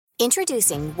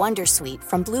Introducing Wondersuite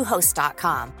from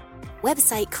Bluehost.com.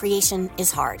 Website creation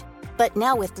is hard, but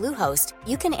now with Bluehost,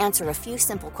 you can answer a few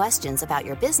simple questions about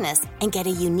your business and get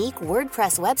a unique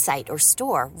WordPress website or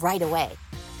store right away.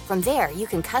 From there, you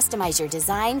can customize your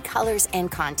design, colors,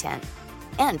 and content.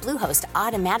 And Bluehost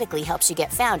automatically helps you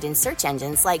get found in search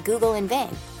engines like Google and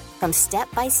Bing. From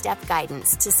step-by-step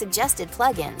guidance to suggested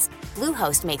plugins,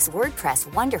 Bluehost makes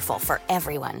WordPress wonderful for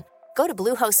everyone. Go to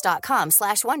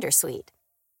bluehost.com/wondersuite.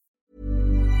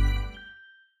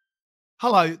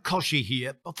 Hello, Koshi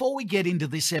here. Before we get into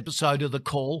this episode of The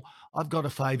Call, I've got a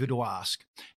favour to ask.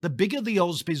 The bigger the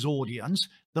AusBiz audience,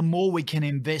 the more we can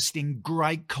invest in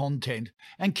great content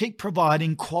and keep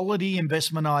providing quality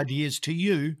investment ideas to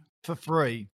you for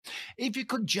free. If you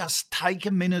could just take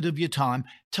a minute of your time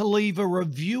to leave a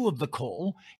review of The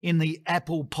Call in the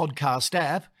Apple Podcast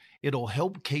app, it'll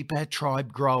help keep our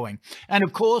tribe growing. And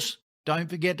of course,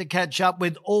 don't forget to catch up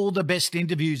with all the best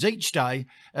interviews each day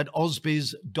at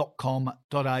ausbiz.com.au.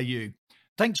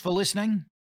 Thanks for listening.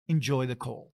 Enjoy the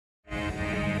call.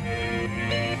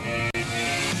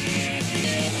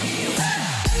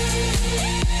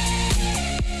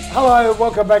 Hello,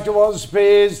 welcome back to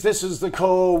AusBiz. This is The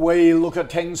Call. We look at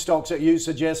 10 stocks that you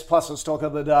suggest, plus a stock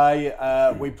of the day.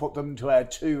 We put them to our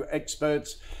two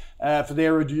experts for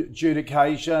their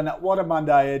adjudication. What a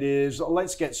Monday it is.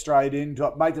 Let's get straight into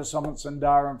it. Mathan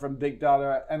Somansundaram from Deep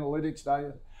Data Analytics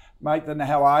Day. Mathan,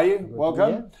 how are you?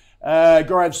 Welcome.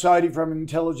 Gaurav Sodhi from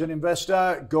Intelligent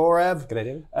Investor. Gaurav. Good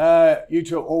day. You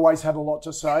two always have a lot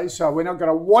to say, so we're not going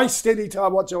to waste any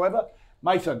time whatsoever.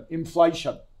 Mathan,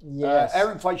 inflation. Yes.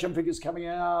 Our inflation figures coming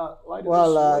out later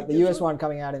this week. The US one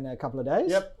coming out in a couple of days.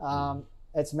 Yep.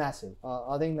 It's massive.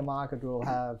 I think the market will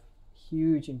have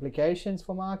huge implications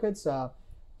for markets.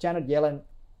 Janet Yellen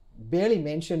barely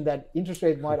mentioned that interest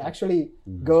rates might actually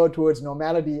go towards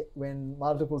normality when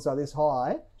multiples are this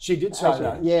high. She did say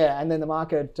that. Yeah, and then the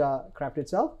market crapped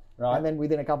itself. Right. And then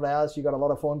within a couple of hours, she got a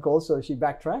lot of phone calls, so she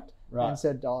backtracked and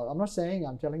said, I'm not saying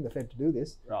I'm telling the Fed to do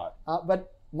this. Right.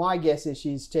 But my guess is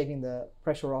she's taking the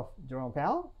pressure off Jerome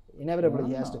Powell. Inevitably,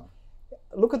 he has to.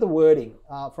 Look at the wording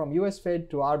from US Fed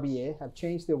to RBA have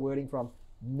changed their wording from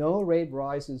no rate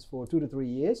rises for 2 to 3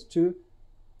 years to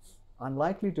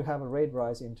unlikely to have a rate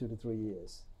rise in 2 to 3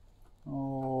 years.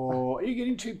 Oh, are you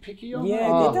getting too picky on that?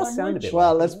 Yeah, it does sound a bit.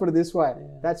 Well, let's put it this way. Yeah.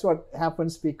 That's what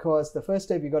happens because the first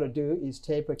step you got to do is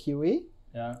taper QE.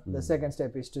 Yeah. The second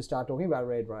step is to start talking about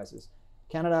rate rises.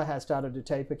 Canada has started to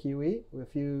taper QE. A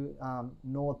few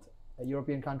North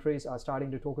European countries are starting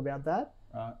to talk about that.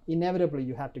 Right. Inevitably,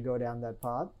 you have to go down that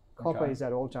path. Copper is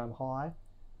at all-time high.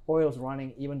 Oil's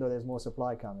running even though there's more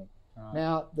supply coming. Right.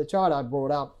 Now, the chart I brought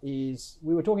up is,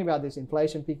 we were talking about this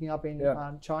inflation picking up in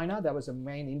China. That was a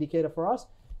main indicator for us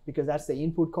because that's the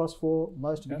input cost for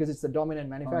most, because it's the dominant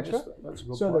manufacturer. That's a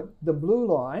good so point. the blue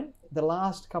line, the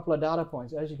last couple of data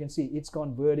points, as you can see, it's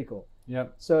gone vertical.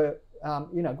 Yep. So,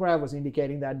 Gaurav was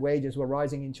indicating that wages were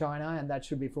rising in China and that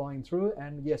should be flowing through.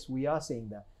 And yes, we are seeing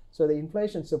that. So the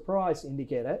inflation surprise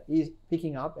indicator is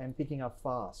picking up and picking up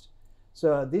fast.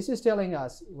 So this is telling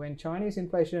us when Chinese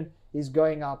inflation is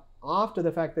going up after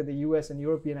the fact that the US and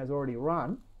European has already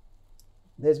run,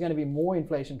 there's going to be more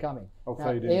inflation coming. Now,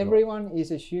 everyone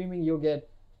is assuming you'll get,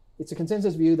 it's a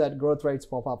consensus view that growth rates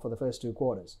pop up for the first 2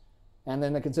 quarters. And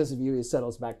then the consensus view is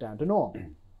settles back down to norm.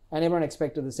 And everyone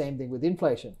expected the same thing with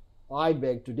inflation. I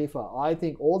beg to differ. I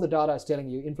think all the data is telling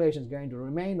you inflation is going to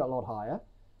remain a lot higher.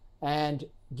 And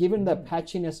given the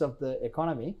patchiness of the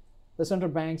economy, the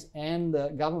central banks and the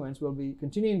governments will be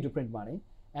continuing to print money.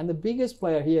 And the biggest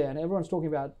player here, and everyone's talking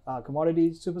about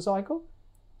commodity super cycle,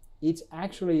 it's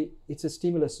a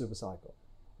stimulus super cycle.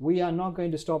 We are not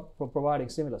going to stop providing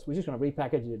stimulus. We're just going to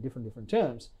repackage it in different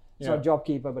terms. It's not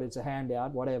JobKeeper, but it's a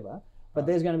handout, whatever. But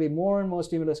there's going to be more and more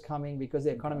stimulus coming because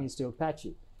the economy is still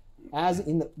patchy. As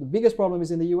in the biggest problem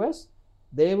is in the US,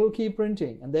 they will keep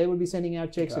printing and they will be sending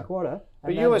out checks a quarter.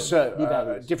 But US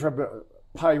different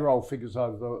payroll figures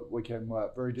over the weekend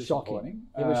were very disappointing.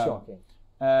 Shocking. It was shocking.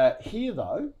 Here,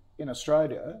 though, in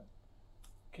Australia,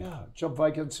 job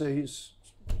vacancies.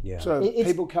 Yeah. So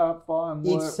people can't buy and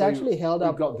work. It's actually held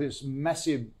up. We've got this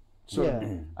massive sort of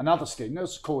another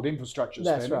stimulus called infrastructure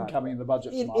spending coming in the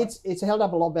budget tomorrow. It's held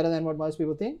up a lot better than what most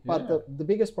people think. But the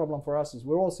biggest problem for us is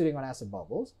we're all sitting on asset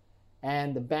bubbles,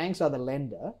 and the banks are the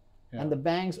lender, and the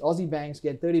banks, Aussie banks,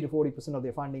 get 30 to 40% of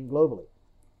their funding globally.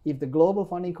 If the global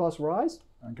funding costs rise,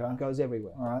 it goes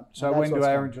everywhere. All right. So when do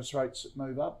our interest rates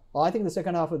move up? I think the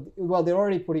second half they're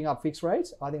already putting up fixed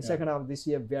rates. I think second half of this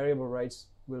year, variable rates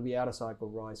will be out of cycle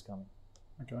rise coming.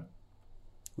 Okay.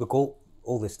 Look,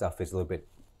 all this stuff is a little bit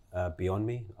beyond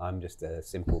me. I'm just a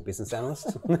simple business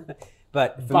analyst.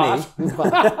 But for me,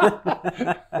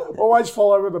 always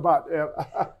follow with the but. Yeah.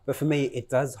 But for me, it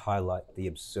does highlight the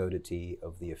absurdity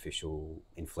of the official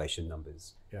inflation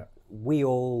numbers. Yeah. We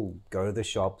all go to the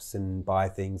shops and buy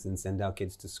things and send our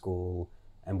kids to school,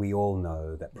 and we all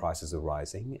know that prices are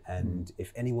rising. And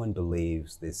if anyone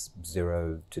believes this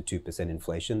 0 to 2%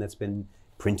 inflation that's been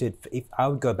printed, if I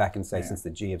would go back and say since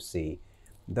the GFC,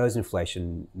 those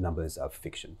inflation numbers are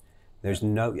fiction. There's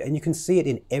no, and you can see it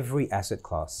in every asset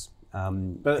class.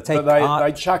 But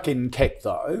they chuck in tech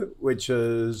though, which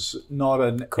is not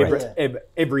an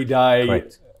everyday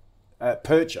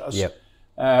purchase,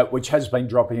 which has been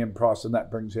dropping in price, and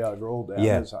that brings the overall down.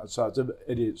 Yeah. So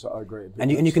it is. I agree.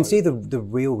 And you can see the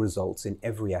real results in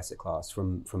every asset class,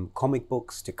 from comic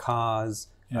books to cars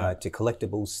to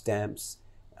collectibles, stamps.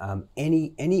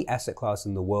 Any asset class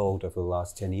in the world over the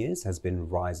last 10 years has been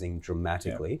rising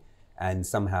dramatically, and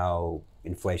somehow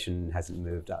inflation hasn't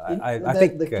moved. I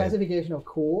think the classification of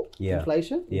core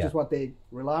inflation, which is what they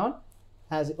rely on,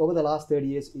 has over the last 30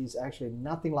 years is actually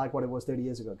nothing like what it was 30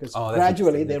 years ago, because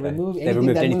gradually they remove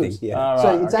anything that moves. Yeah.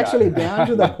 So it's actually down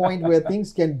to the point where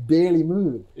things can barely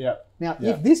move. Yeah. Now,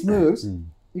 if this moves,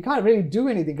 you can't really do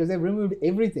anything because they've removed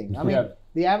everything. I mean,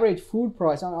 the average food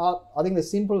price, I think the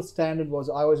simple standard was,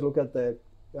 I always look at the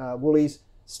Woolies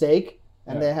steak,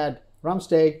 and they had rump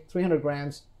steak, 300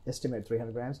 grams, estimate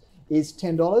 300 grams, is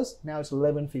 $10. Now it's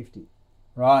 $11.50.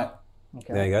 Right.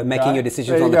 Okay. There you go. Making your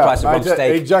decisions on the price of rump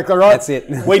steak. Exactly right. That's it.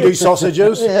 We do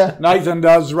sausages. Nathan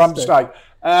does rump steak.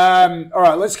 All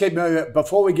right, let's keep moving.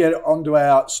 Before we get onto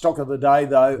our stock of the day,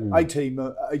 though,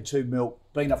 A2 milk,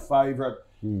 been a favourite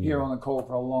here on the call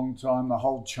for a long time. The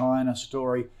whole China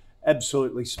story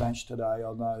absolutely smashed today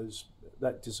on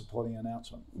that disappointing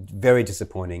announcement. Very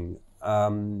disappointing.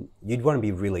 You'd want to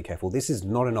be really careful. This is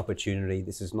not an opportunity.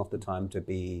 This is not the time to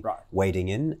be wading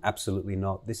in. Absolutely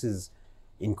not. This is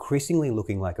increasingly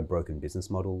looking like a broken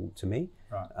business model to me.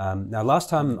 Right. Now, last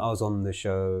time I was on the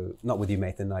show, not with you,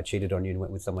 Nathan, I cheated on you and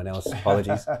went with someone else.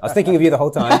 Apologies. I was thinking of you the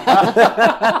whole time.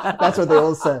 That's what they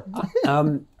all say.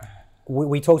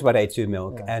 We talked about A2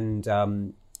 milk,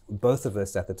 and both of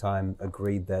us at the time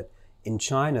agreed that in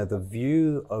China, the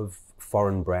view of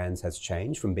foreign brands has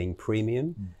changed from being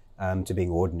premium to being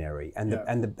ordinary, and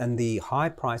the high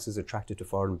prices attracted to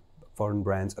foreign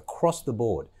brands across the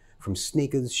board, from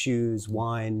sneakers, shoes,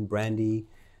 wine, brandy,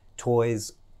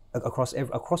 toys,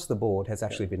 across the board has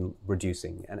actually been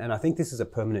reducing. And I think this is a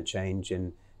permanent change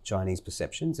in Chinese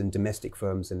perceptions, and domestic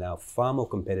firms are now far more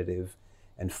competitive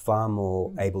and far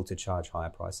more able to charge higher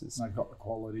prices. They've got the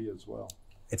quality as well.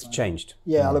 It's changed.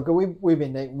 Yeah, look, we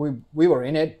were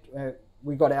in it.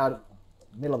 We got out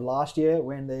middle of last year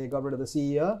when they got rid of the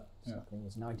CEO. So I think it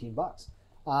was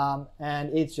 $19.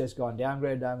 And it's just gone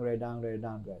downgrade.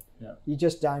 Yeah. You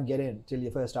just don't get in till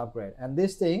your first upgrade. And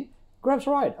this thing, Grav's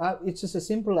right. It's just as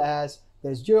simple as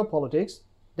there's geopolitics.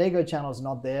 Dago channel's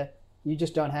not there. You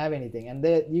just don't have anything. And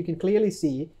you can clearly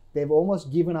see they've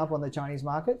almost given up on the Chinese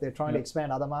market. They're trying to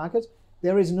expand other markets.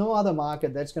 There is no other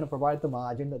market that's going to provide the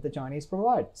margin that the Chinese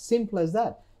provide. Simple as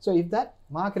that. So if that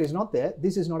market is not there,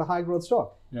 this is not a high growth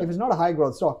stock. If it's not a high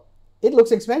growth stock, it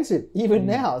looks expensive even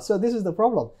now. So this is the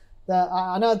problem.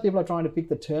 I know people are trying to pick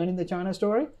the turn in the China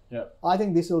story. Yeah. I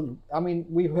think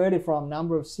we've heard it from a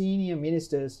number of senior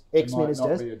ministers,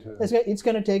 ex-ministers. It's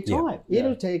going to take time.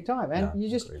 It'll take time. And you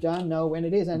just don't know when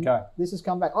it is. And this has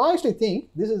come back. I actually think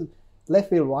this is left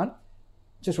field one.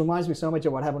 Just reminds me so much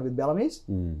of what happened with Bellamy's.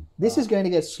 This is going to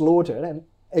get slaughtered. And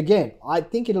again, I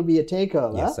think it'll be a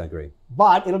takeover. Yes, I agree.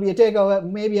 But it'll be a takeover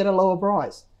maybe at a lower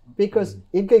price. Because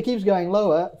it keeps going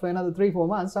lower for another 3-4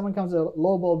 months. Someone comes a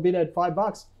lowball bid at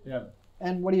 $5. Yeah.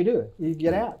 And what do? You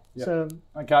get out. So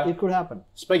it could happen.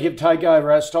 Speaking of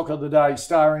takeover, our stock of the day,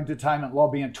 Star Entertainment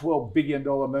lobbying a $12 billion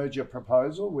merger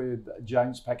proposal with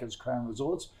James Packer's Crown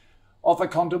Resorts. Offer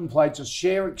contemplates a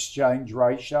share exchange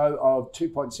ratio of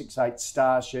 2.68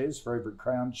 Star shares for every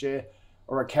Crown share,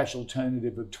 or a cash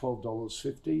alternative of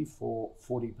 $12.50 for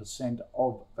 40%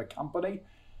 of the company.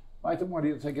 Nathan, what do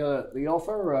you think of the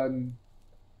offer?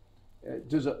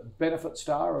 Does it benefit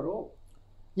Star at all?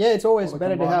 Yeah, it's always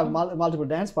better to have multiple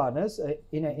dance partners.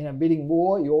 In a bidding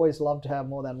war, you always love to have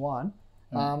more than one.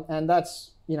 And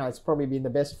that's, it's probably been the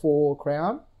best for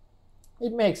Crown.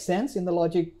 It makes sense in the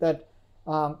logic that,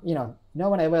 no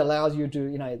one ever allows you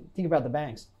to, think about the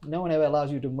banks. No one ever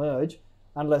allows you to merge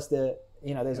unless there's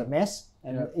a mess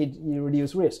and you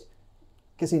reduce risk.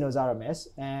 Casinos are a mess,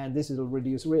 and this will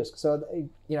reduce risk. So,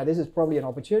 this is probably an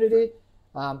opportunity.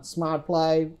 Smart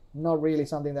play, not really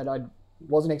something that I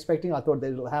wasn't expecting. I thought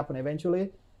that it'll happen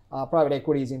eventually. Private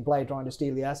equity is in play trying to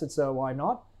steal the assets, so why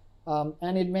not?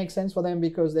 And it makes sense for them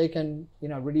because they can,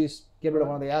 get rid of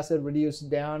one of the assets, reduce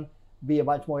down, be a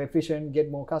much more efficient, get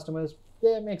more customers.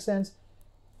 Yeah, it makes sense.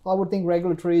 I would think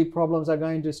regulatory problems are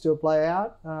going to still play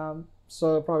out.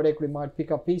 So private equity might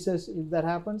pick up pieces if that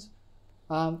happens.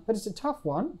 But it's a tough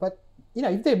one. But,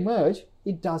 if they merge,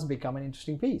 it does become an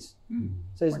interesting piece.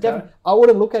 So it's definitely, I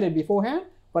wouldn't look at it beforehand,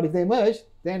 but if they merge,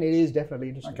 then it is definitely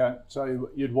interesting. Okay, so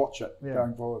you'd watch it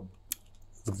going forward.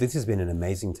 Look, this has been an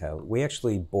amazing tale. We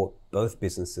actually bought both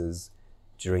businesses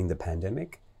during the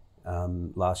pandemic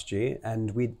last year,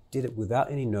 and we did it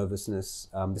without any nervousness.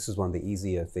 This was one of the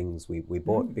easier things we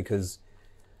bought because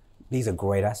these are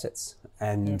great assets.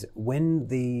 And when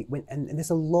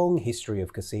there's a long history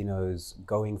of casinos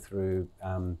going through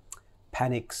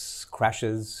panics,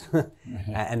 crashes,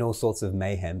 and all sorts of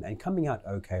mayhem, and coming out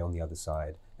okay on the other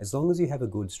side. As long as you have a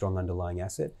good, strong underlying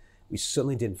asset. We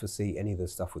certainly didn't foresee any of the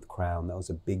stuff with Crown. That was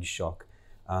a big shock.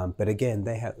 But again,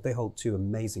 they hold two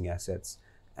amazing assets,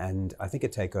 and I think a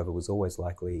takeover was always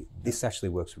likely. This actually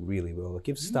works really well. It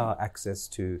gives Star access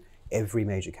to every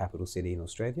major capital city in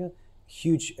Australia.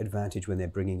 Huge advantage when they're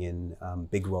bringing in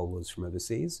big rollers from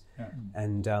overseas.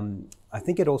 And I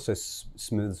think it also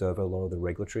smooths over a lot of the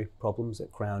regulatory problems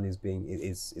that Crown is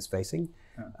facing.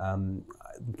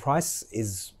 The price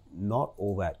is not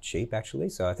all that cheap, actually.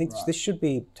 So I think this should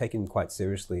be taken quite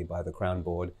seriously by the Crown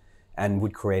board and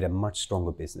would create a much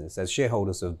stronger business. As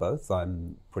shareholders of both,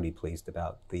 I'm pretty pleased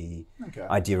about the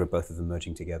idea of both of them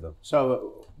merging together.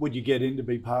 So would you get in to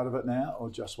be part of it now, or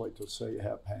just wait to see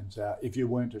how it pans out if you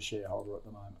weren't a shareholder at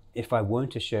the moment? If I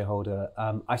weren't a shareholder,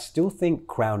 I still think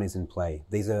Crown is in play.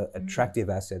 These are attractive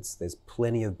assets. There's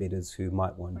plenty of bidders who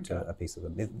might want a piece of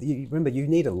them. Remember, you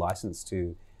need a license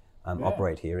to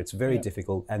operate here. It's very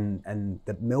difficult, and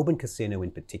the Melbourne casino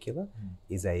in particular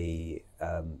is a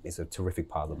terrific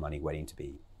pile of money waiting to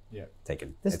be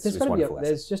taken. There's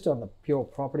just on the pure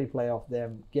property play of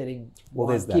them getting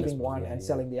keeping one and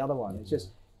selling the other one. It's just,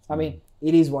 I mean,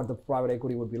 it is what the private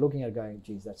equity would be looking at, going,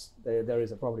 geez, there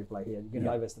is a property play here. You can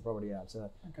divest the property out. So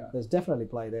there's definitely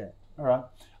play there. All right,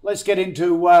 let's get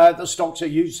into the stocks that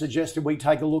you suggested we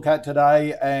take a look at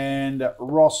today. And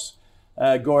Ross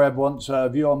Gaurav wants a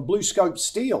view on BlueScope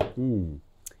Steel.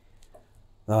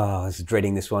 I was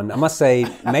dreading this one. I must say,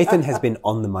 Nathan has been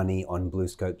on the money on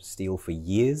BlueScope Steel for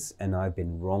years, and I've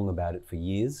been wrong about it for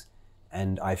years.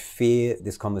 And I fear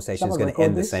this conversation is going to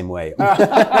end the same way.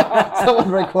 Someone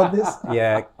record this?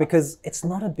 Yeah, because it's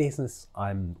not a business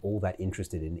I'm all that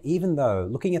interested in, even though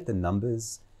looking at the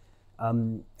numbers,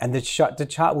 and the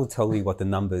chart will tell you what the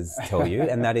numbers tell you,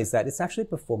 and that is that it's actually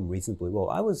performed reasonably well.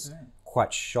 I was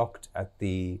quite shocked at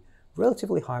the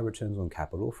relatively high returns on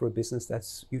capital for a business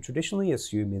that's you traditionally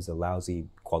assume is a lousy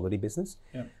quality business.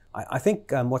 I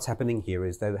think what's happening here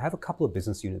is they have a couple of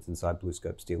business units inside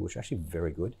BlueScope Steel, which are actually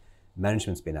very good.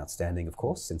 Management's been outstanding, of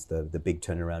course, since the big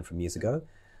turnaround from years ago.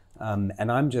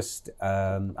 And I'm just,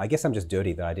 I guess I'm just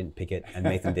dirty that I didn't pick it and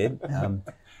Nathan did.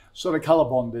 Sort of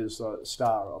Colorbond is the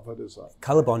star of it, is it?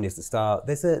 Colorbond is the star.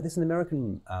 There's an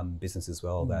American business as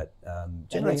well that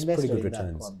generates pretty good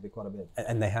returns. Quite a bit.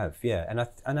 And they have, and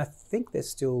I think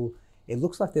it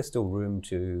looks like there's still room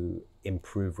to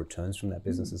improve returns from that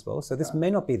business as well. So this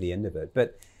may not be the end of it,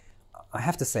 but I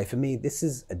have to say, for me, this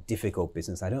is a difficult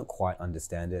business. I don't quite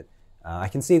understand it. I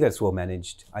can see that it's well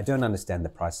managed. I don't understand the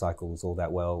price cycles all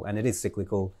that well, and it is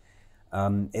cyclical.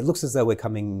 It looks as though we're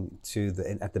coming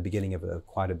at the beginning of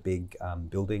quite a big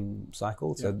building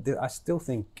cycle. So I still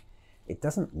think it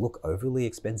doesn't look overly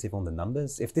expensive on the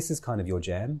numbers. If this is kind of your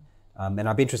jam, and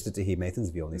I'd be interested to hear Nathan's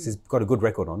view on this. He's got a good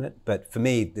record on it, but for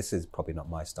me, this is probably not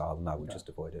my style, and I would just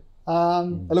avoid it.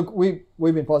 Look, we've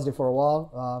been positive for a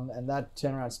while, and that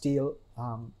turnaround steel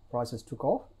prices took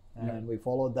off, and we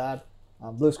followed that.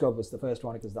 BlueScope was the first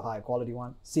one because the higher quality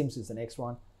one. Sims is the next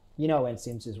one. You know, when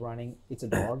Sims is running, it's a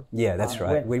dog. Yeah, that's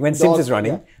right. When Sims is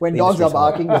running, when dogs are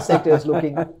barking, the sector is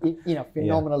looking,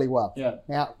 phenomenally well.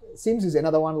 Now, Sims is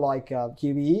another one like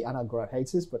QBE. I know Gaurav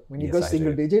hates this, but when you go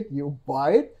single digit, you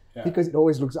buy it because it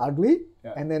always looks ugly,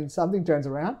 and then something turns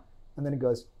around, and then it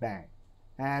goes bang.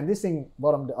 And this thing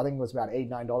bottomed, I think, was about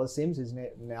 $8-9. Sims is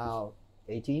now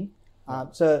 18.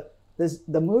 So there's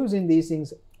the moves in these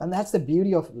things, and that's the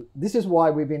beauty of. This is why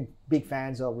we've been big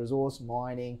fans of resource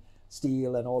mining,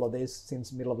 steel, and all of this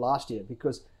since middle of last year,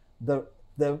 because the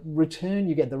return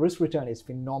you get, the risk return is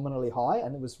phenomenally high,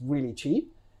 and it was really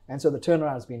cheap, and so the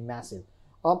turnaround has been massive.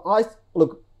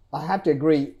 I have to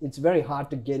agree, it's very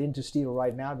hard to get into steel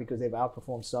right now because they've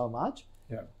outperformed so much.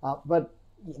 But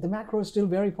the macro is still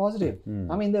very positive.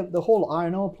 I mean, the whole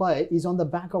iron ore play is on the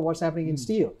back of what's happening in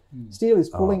steel. Steel is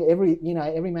pulling every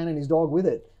man and his dog with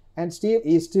it, and steel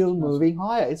is still moving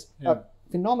higher. It's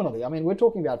phenomenally. I mean, we're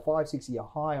talking about 5-6 year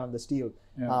high on the steel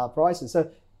prices. So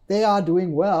they are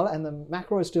doing well, and the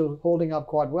macro is still holding up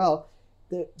quite well.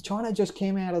 China just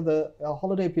came out of the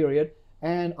holiday period,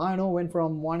 and iron ore went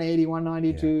from 180,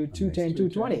 190 to 210,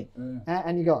 220.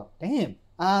 And you go, damn.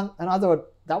 And I thought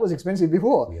that was expensive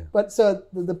before. Yeah. But so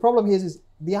the problem here is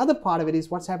the other part of it is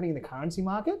what's happening in the currency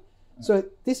market. So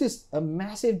this is a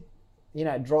massive,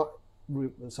 the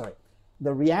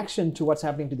reaction to what's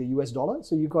happening to the US dollar.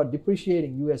 So you've got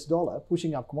depreciating US dollar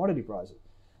pushing up commodity prices.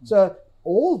 So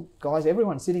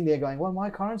everyone's sitting there going, well, my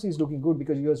currency is looking good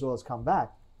because US dollars come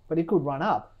back, but it could run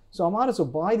up. So I might as well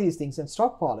buy these things and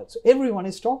stockpile it. So everyone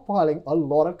is stockpiling a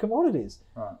lot of commodities.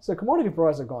 Right. So commodity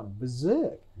prices have gone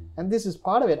berserk. And this is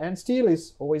part of it. And steel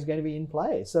is always going to be in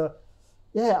play. So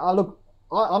yeah,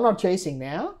 I'm not chasing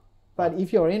now, but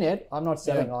if you're in it, I'm not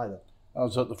selling either. I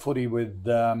was at the footy with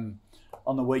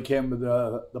on the weekend with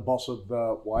the boss of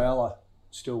Whyalla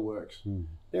Steelworks.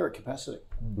 They're at capacity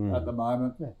at the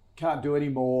moment. Yeah. Can't do any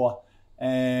more,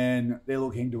 and they're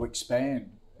looking to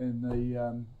expand in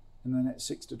the next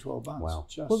 6 to 12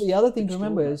 months. Wow. Well, the other thing to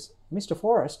remember is Mr.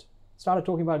 Forrest started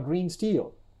talking about green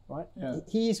steel, right? Yeah.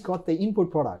 He's got the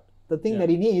input product. The thing that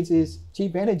he needs is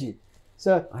cheap energy.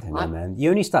 So I don't know, man.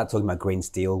 You only start talking about green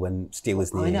steel when steel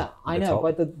is near I know.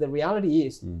 top. But the reality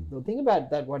is, the thing about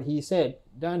that, what he said,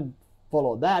 don't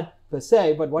follow that per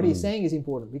se, but what he's saying is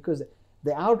important because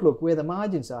the outlook, where the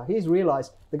margins are, he's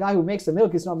realized the guy who makes the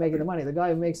milk is not making the money. The guy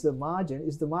who makes the margin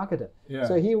is the marketer. Yeah.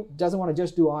 So he doesn't want to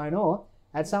just do iron ore.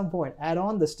 At some point, add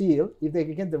on the steel. If they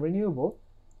can get the renewable,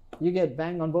 you get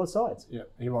bang on both sides. Yeah,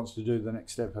 he wants to do the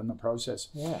next step in the process.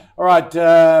 Yeah. All right,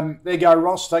 there you go,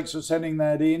 Ross. Thanks for sending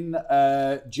that in.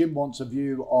 Jim wants a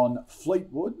view on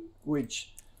Fleetwood,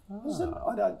 which hasn't,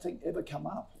 I don't think, ever come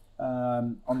up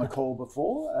on the call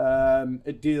before.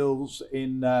 It deals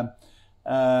in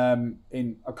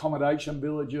accommodation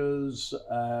villages,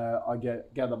 I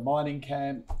gather mining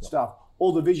camp stuff.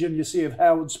 All the vision you see of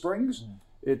Howard Springs,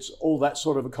 it's all that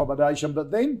sort of accommodation.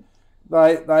 But then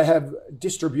they have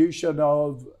distribution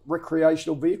of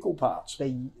recreational vehicle parts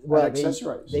and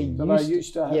accessories. They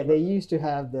used to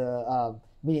have the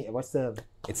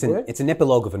It's an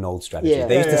epilogue of an old strategy.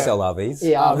 They used to sell RVs.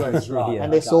 Yeah, RVs, right.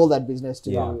 And they sold that business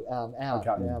to out.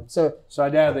 Okay. Yeah. So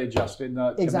now they're just in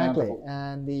the exactly. demountable.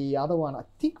 And the other one, I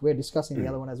think we're discussing the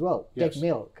other one as well. Yes. Deck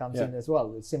Mill comes in as well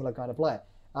with similar kind of play.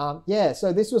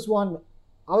 So this was one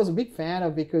I was a big fan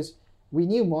of because we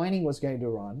knew mining was going to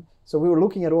run. So we were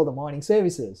looking at all the mining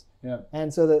services. Yeah.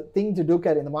 And so the thing to look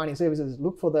at in the mining services is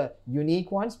look for the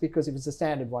unique ones, because if it's a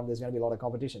standard one, there's going to be a lot of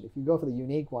competition. If you go for the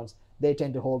unique ones, they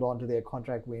tend to hold on to their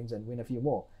contract wins and win a few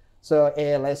more. So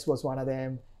ALS was one of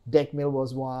them, Deck Mill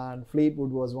was one,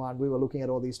 Fleetwood was one. We were looking at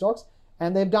all these stocks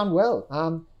and they've done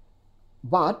well.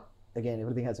 But, again,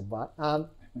 everything has a but.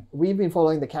 We've been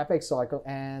following the CapEx cycle,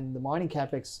 and the mining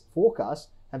CapEx forecasts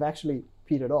have actually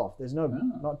petered off. There's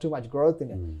not too much growth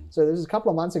in it. So this is a couple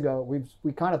of months ago,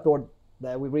 we kind of thought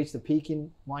that we've reached the peak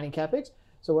in mining CapEx.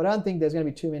 So I don't think there's going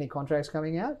to be too many contracts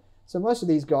coming out. So most of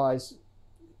these guys,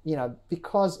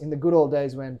 because in the good old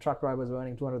days when truck drivers were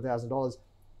earning $200,000,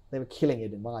 they were killing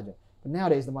it in margin. But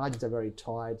nowadays the margins are very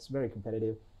tight, it's very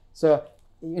competitive. So,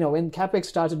 when CapEx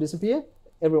starts to disappear,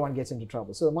 everyone gets into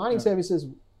trouble. So the mining services,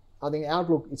 I think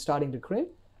outlook is starting to crimp,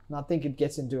 and I think it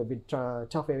gets into a bit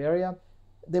tougher area.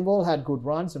 They've all had good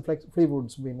runs, and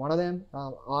Fleetwood's been one of them.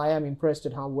 I am impressed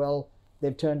at how well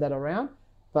they've turned that around,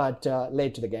 but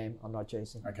late to the game, I'm not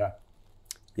chasing. Okay.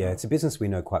 Yeah, it's a business we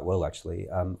know quite well, actually.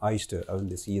 I used to own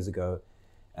this years ago,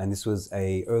 and this was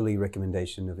an early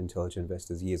recommendation of Intelligent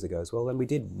Investors years ago as well, and we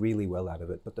did really well out of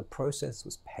it. But the process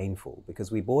was painful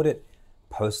because we bought it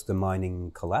post the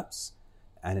mining collapse,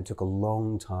 and it took a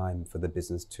long time for the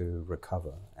business to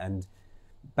recover. And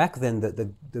back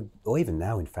then, or even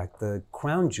now, in fact, the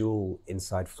crown jewel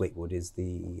inside Fleetwood is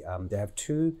they have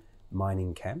 2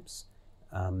 mining camps,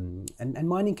 and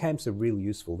mining camps are really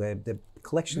useful. They're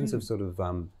collections of sort of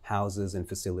houses and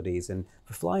facilities, and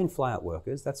for fly-in, fly-out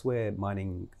workers, that's where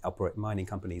mining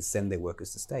companies send their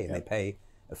workers to stay, and they pay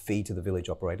a fee to the village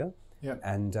operator,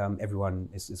 and everyone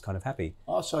is kind of happy.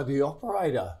 Oh, so the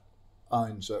operator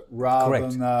owns it rather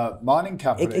than the mining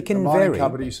company. It can the mining vary.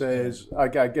 company says,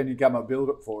 "Okay, can you come and build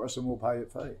it for us, and we'll pay a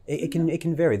fee." It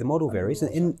can vary. The model varies.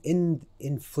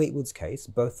 In Fleetwood's case,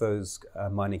 both those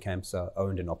mining camps are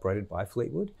owned and operated by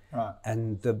Fleetwood. Right.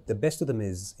 And the best of them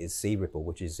is Sea Ripple,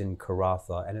 which is in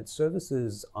Karratha, and it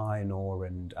services iron ore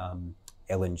and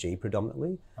LNG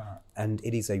predominantly. Right. And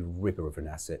it is a ripper of an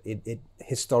asset. It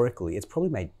historically, it's probably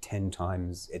made 10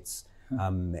 times its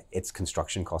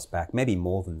construction cost back, maybe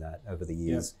more than that over the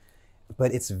years.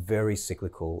 but it's very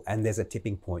cyclical, and there's a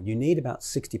tipping point. You need about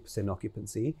 60%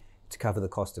 occupancy to cover the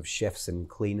cost of chefs and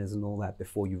cleaners and all that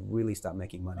before you really start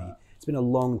making money. It's been a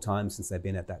long time since they've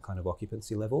been at that kind of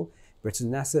occupancy level, but it's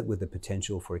an asset with the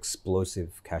potential for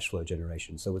explosive cash flow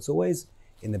generation. So it's always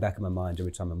in the back of my mind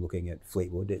every time I'm looking at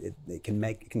Fleetwood. It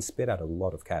can spit out a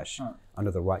lot of cash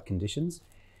under the right conditions.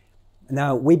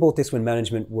 Now, we bought this when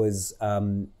management was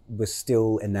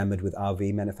still enamored with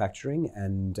RV manufacturing,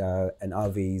 and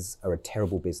RVs are a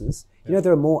terrible business. You know,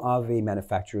 there are more RV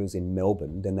manufacturers in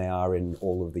Melbourne than there are in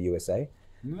all of the USA.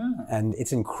 Yeah. And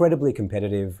it's incredibly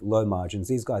competitive, low margins.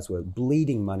 These guys were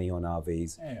bleeding money on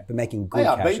RVs, but making good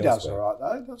cash elsewhere. ARV does all right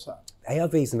though, does it?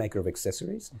 ARV is the maker of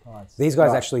accessories. These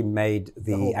guys actually made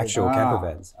the actual camper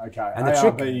vans. Okay, and the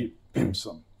ARV pimps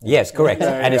them. Yes, correct.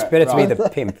 And it's better to be the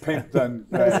pimp. Pimp than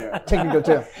technical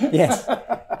term. Yes.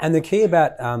 And the key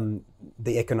about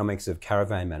the economics of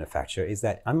caravan manufacture is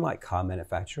that, unlike car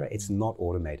manufacturer, it's not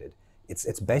automated.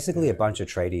 It's basically a bunch of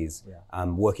tradies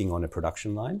working on a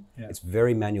production line. Yeah. It's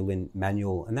very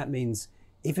manual, and that means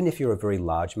even if you're a very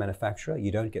large manufacturer,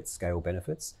 you don't get scale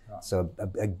benefits. Right. So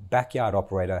a backyard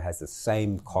operator has the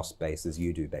same cost base as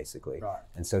you do, basically. Right.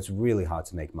 And so it's really hard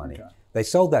to make money. Okay. They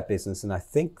sold that business, and I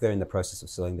think they're in the process of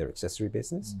selling their accessory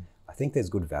business. I think there's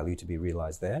good value to be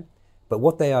realized there. But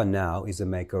what they are now is a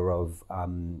maker of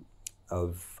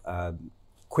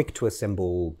quick to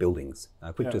assemble buildings,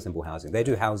 quick to assemble housing. They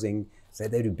do housing, so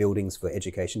they do buildings for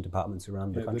education departments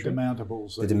around the country. The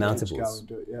demountables. The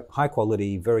demountables. High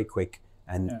quality, very quick,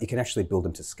 and you can actually build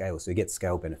them to scale. So you get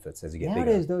scale benefits as you get bigger.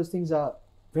 Nowadays, those things are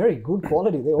very good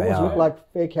quality. They almost look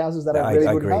like fake houses that are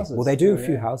really good houses. Well, they do a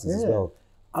few houses as well.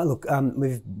 Look,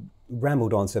 we've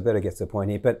rambled on, so I better get to the point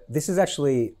here. But this is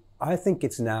actually, I think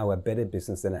it's now a better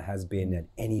business than it has been at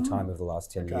any time of the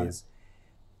last 10 years.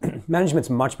 Management's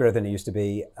much better than it used to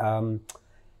be.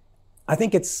 I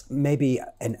think it's maybe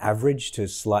an average to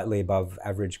slightly above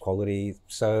average quality.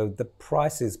 So the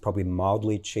price is probably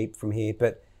mildly cheap from here,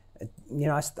 but you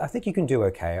know, I think you can do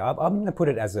okay. I'm going to put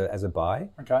it as a buy.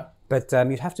 Okay. But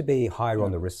you'd have to be higher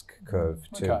on the risk curve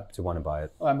to want to buy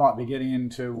it. Well, I might be getting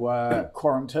into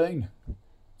quarantine.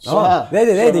 So,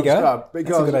 there you go.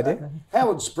 Because that's a good idea.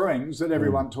 Howard Springs, that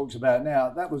everyone talks about now,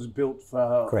 that was built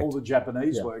for all the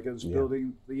Japanese workers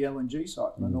building the LNG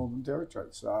site in the Northern Territory.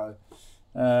 So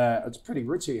it's pretty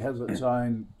ritzy. It has its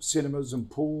own cinemas and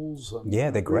pools. And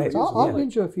they're great. I've been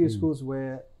to a few schools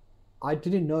where I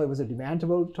didn't know it was a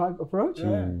demountable type approach.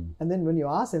 And then when you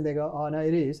ask them, they go, oh, no,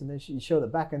 it is. And then you show the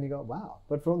back and you go, wow.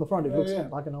 But from the front, it looks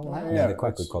like a normal house. Yeah, they're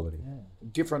quite good quality.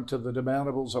 Different to the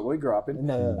demountables that we grew up in.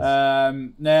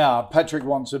 Now, Patrick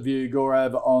wants a view,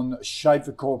 Gaurav, on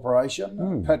Schaefer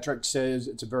Corporation. Patrick says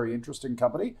it's a very interesting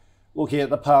company. Looking at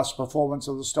the past performance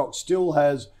of the stock, still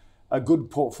has a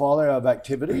good portfolio of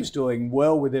activities, doing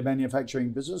well with their manufacturing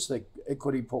business, their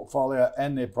equity portfolio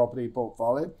and their property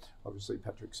portfolio. Obviously,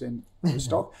 Patrick's in the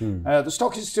stock. The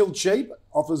stock is still cheap,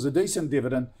 offers a decent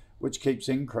dividend, which keeps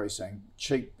increasing.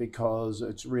 Cheap because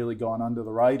it's really gone under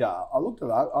the radar. I looked at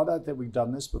that. I don't think we've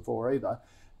done this before either.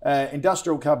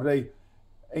 Industrial company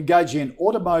engaging in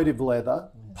automotive leather,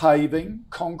 paving,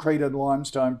 concrete and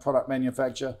limestone product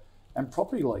manufacture, and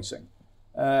property leasing.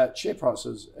 Share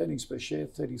prices, earnings per share,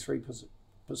 33%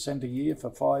 a year for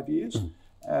 5 years.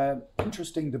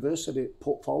 Interesting diversity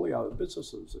portfolio of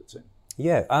businesses it's in.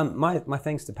 Yeah, my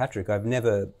thanks to Patrick. I've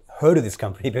never heard of this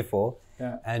company before,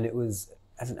 and it was,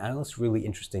 as an analyst, really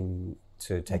interesting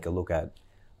to take a look at.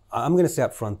 I'm going to say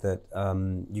up front that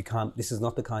you can't. This is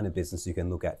not the kind of business you can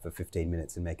look at for 15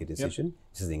 minutes and make a decision.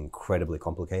 This is incredibly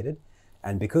complicated,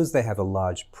 and because they have a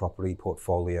large property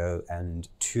portfolio and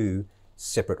 2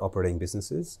 separate operating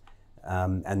businesses,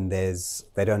 and they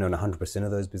don't own 100%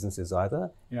 of those businesses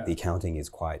either. The accounting is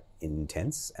quite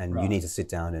intense, and you need to sit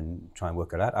down and try and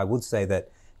work it out. I would say that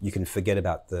you can forget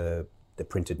about the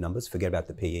printed numbers, forget about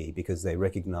the PE, because they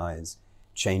recognize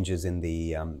changes in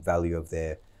the value of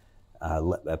their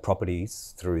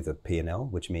properties through the P&L,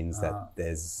 which means that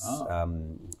there's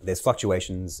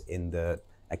fluctuations in the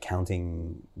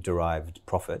accounting derived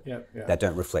profit that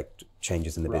don't reflect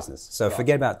changes in the business. So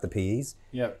forget about the PEs.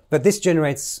 But this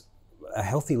generates a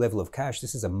healthy level of cash.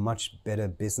 This is a much better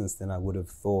business than I would have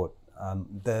thought.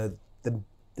 The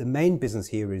main business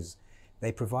here is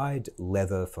they provide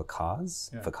leather for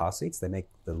cars, for car seats. They make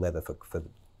the leather for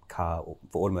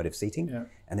automotive seating,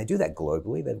 and they do that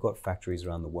globally. They've got factories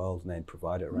around the world, and they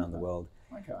provide it around the world.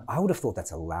 I would have thought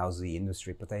that's a lousy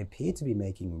industry, but they appear to be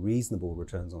making reasonable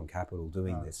returns on capital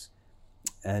doing this.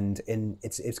 And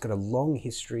it's got a long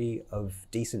history of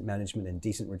decent management and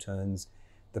decent returns.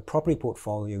 The property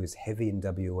portfolio is heavy in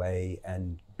WA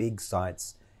and big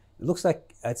sites. It looks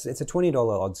like it's a $20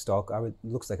 odd stock. It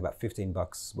looks like about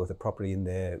 $15 worth of property in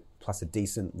there, plus a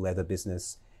decent leather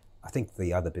business. I think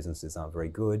the other businesses aren't very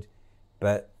good,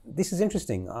 but this is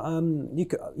interesting.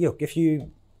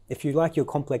 If you like your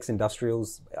complex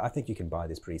industrials, I think you can buy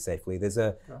this pretty safely. There's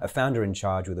a founder in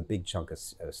charge with a big chunk of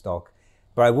stock.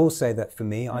 But I will say that for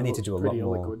me, I need to do a lot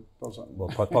more. Liquid,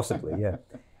 well, possibly, yeah.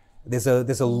 There's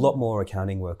a lot more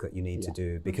accounting work that you need to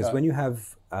do, because when you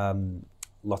have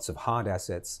lots of hard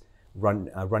assets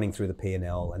running through the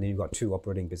P&L, and then you've got two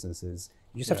operating businesses,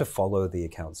 you just have to follow the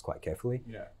accounts quite carefully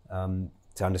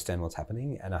to understand what's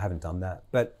happening. And I haven't done that.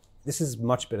 But this is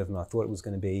much better than I thought it was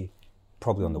going to be.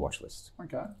 Probably on the watch list.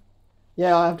 Okay.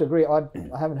 Yeah, I have to agree. I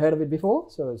haven't heard of it before,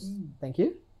 so thank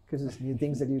you, because it's new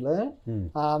things that you learn.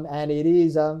 And it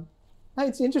is,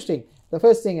 it's interesting. The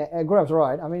first thing, Gaurav's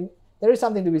right. I mean, there is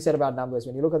something to be said about numbers.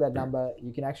 When you look at that number,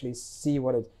 you can actually see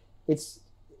what it's,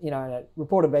 on a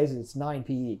reported basis, it's 9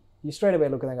 PE. You straight away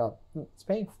look at it and go, it's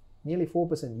paying nearly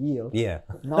 4% yield. Yeah.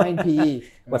 9 PE.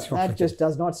 What's wrong? That just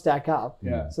does not stack up.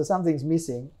 Yeah. So something's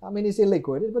missing. I mean, it's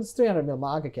illiquid, but it's 300 mil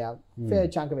market cap. Fair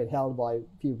chunk of it held by a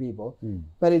few people.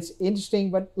 But it's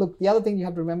interesting. But look, the other thing you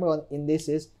have to remember in this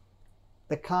is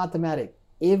the car thematic.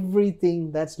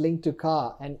 Everything that's linked to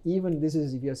car, and even this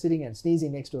is if you're sitting and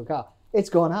sneezing next to a car, it's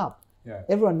gone up. Yeah.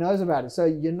 Everyone knows about it. So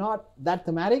you're not, that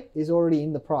thematic is already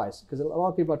in the price, because a lot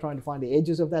of people are trying to find the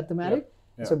edges of that thematic.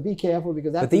 Yeah. So be careful,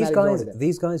 because that. But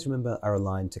these guys, remember, are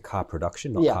aligned to car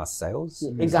production, not car sales.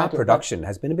 Yeah, exactly. Car production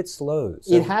has been a bit slow.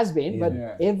 So it has been, but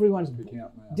everyone's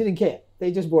didn't care.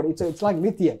 They just bought it. So it's like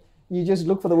lithium. You just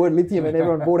look for the word lithium, and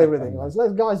everyone bought everything.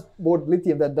 Like, guys bought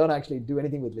lithium that don't actually do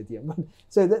anything with lithium.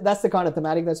 So that's the kind of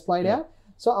thematic that's played out.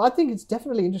 So I think it's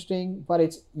definitely interesting,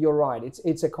 but you're right.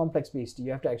 It's a complex beast.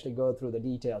 You have to actually go through the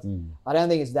details. I don't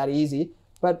think it's that easy.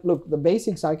 But look, the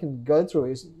basics I can go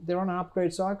through is they're on an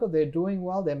upgrade cycle. They're doing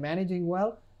well. They're managing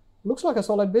well. Looks like a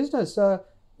solid business. So,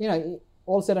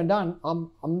 all said and done,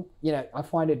 I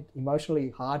find it emotionally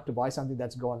hard to buy something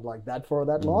that's gone like that for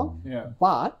that long. Yeah.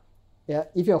 But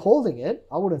if you're holding it,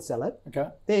 I wouldn't sell it. Okay.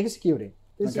 They're executing.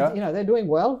 They're doing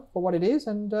well for what it is,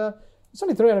 and it's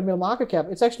only 300 mil market cap.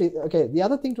 It's actually okay. The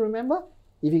other thing to remember,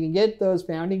 if you can get those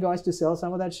founding guys to sell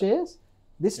some of that shares,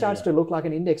 this starts to look like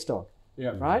an index stock.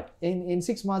 Yeah. Right? In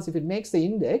 6 months, if it makes the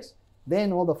index,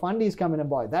 then all the fundies come in and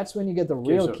buy. That's when you get the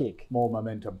real kick. More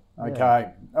momentum. Okay.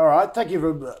 Yeah. All right. Thank you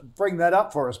for bringing that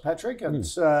up for us, Patrick.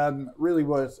 It's really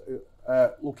worth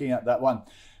looking at that one.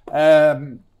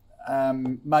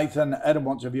 Nathan, Adam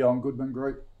wants a view on Goodman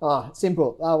Group.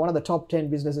 Simple. One of the top 10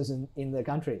 businesses in the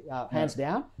country, hands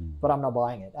down, but I'm not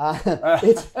buying it.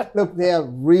 Look, they are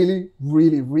really,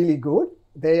 really, really good.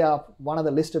 They are one of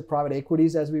the listed private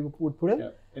equities, as we would put it. Yeah.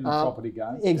 In the property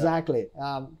game. Exactly.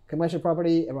 Commercial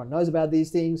property, everyone knows about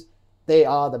these things. They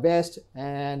are the best,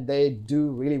 and they do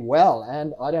really well.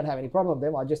 And I don't have any problem with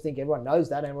them. I just think everyone knows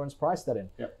that, and everyone's priced that in.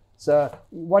 Yep. So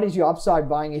what is your upside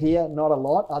buying it here? Not a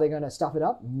lot. Are they going to stuff it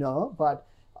up? No. But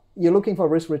you're looking for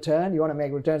risk return. You want to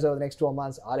make returns over the next 12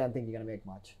 months. I don't think you're going to make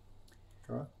much.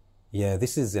 Correct. Yeah,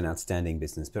 this is an outstanding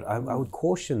business. But I would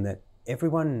caution that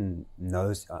everyone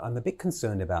knows. I'm a bit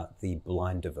concerned about the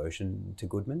blind devotion to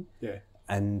Goodman. Yeah.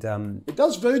 And it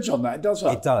does verge on that, doesn't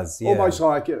it? It does, yeah. Almost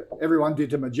like everyone did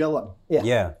to Magellan.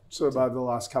 Yeah. Sort of over the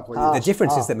last couple of years. The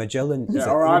difference is that Magellan...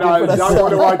 all right, I don't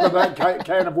want to open that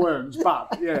can of worms,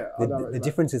 but The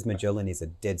difference is Magellan is a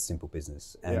dead simple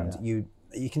business, and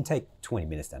you can take 20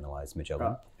 minutes to analyse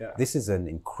Magellan. This is an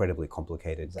incredibly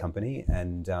complicated company,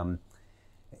 and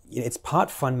it's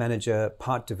part fund manager,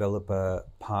 part developer,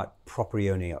 part property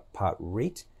owner, part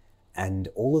REIT, and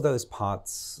all of those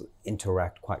parts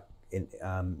interact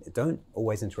don't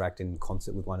always interact in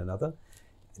concert with one another.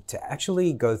 To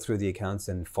actually go through the accounts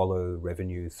and follow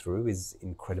revenue through is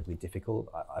incredibly difficult.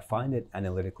 I find it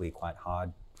analytically quite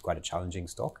hard, quite a challenging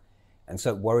stock. And so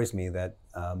it worries me that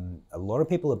a lot of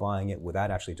people are buying it without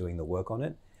actually doing the work on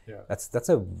it. Yeah. That's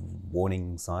a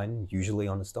warning sign, usually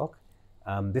on a stock.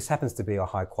 This happens to be a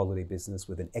high quality business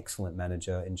with an excellent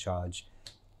manager in charge,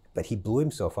 but he blew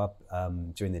himself up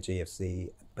during the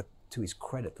GFC. But to his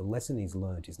credit, the lesson he's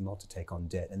learned is not to take on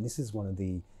debt. And this is one of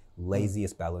the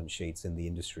laziest balance sheets in the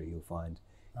industry, you'll find.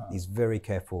 He's very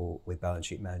careful with balance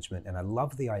sheet management. And I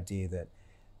love the idea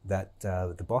that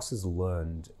the bosses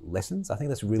learned lessons. I think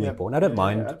that's really important. I don't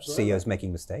mind CEOs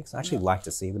making mistakes. I actually like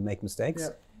to see them make mistakes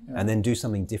and then do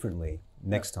something differently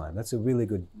next time. That's a really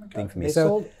good thing for me. They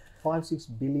sold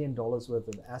 $5-6 billion worth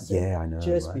of assets I know,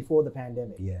 just before the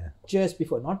pandemic. Yeah. Just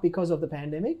before, not because of the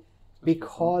pandemic.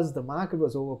 because the market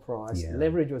was overpriced,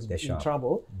 leverage was in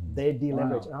trouble, they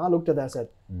deleveraged. And I looked at that and said,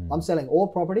 I'm selling all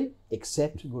property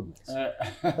except Goodman's. So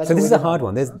this is a hard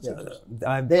one.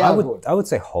 I would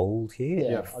say hold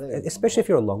here, especially if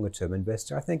you're a longer term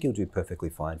investor. I think you'll do perfectly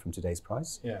fine from today's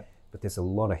price. Yeah. But there's a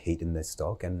lot of heat in this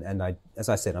stock, and I, as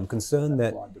I said, I'm concerned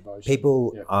that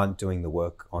people aren't doing the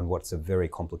work on what's a very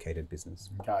complicated business.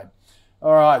 Okay.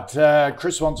 All right.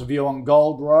 Chris wants a view on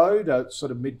Gold Road, a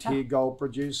sort of mid-tier gold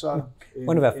producer.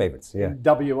 One of our favourites, in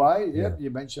WA. Yeah, you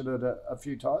mentioned it a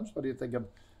few times. What do you think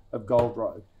of Gold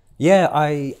Road? Yeah,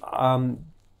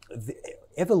 the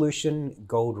Evolution,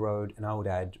 Gold Road, and I would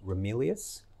add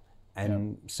Ramelius.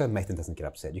 And so Nathan doesn't get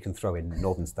upset. You can throw in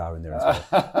Northern Star in there as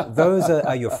well. Those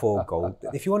are your 4 gold.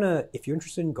 If you're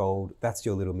interested in gold, that's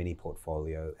your little mini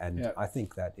portfolio. And I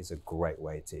think that is a great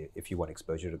way to, if you want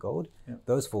exposure to gold,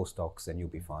 those 4 stocks, and you'll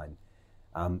be fine.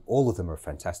 All of them are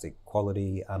fantastic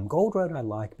quality. Gold Road I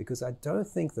like because I don't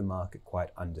think the market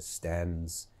quite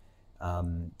understands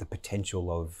the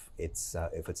potential of its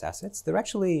assets. They're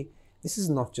actually. This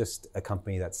is not just a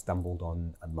company that stumbled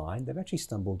on a mine. They've actually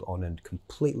stumbled on a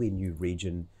completely new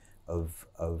region of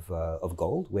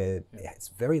gold where it's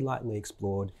very lightly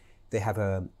explored. They have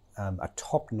a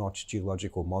top-notch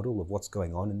geological model of what's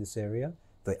going on in this area.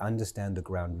 They understand the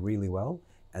ground really well,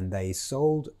 and they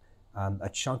sold a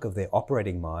chunk of their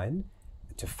operating mine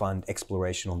to fund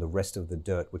exploration on the rest of the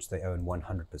dirt, which they own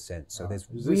 100%. So there's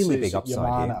really big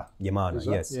upside here. Yamana,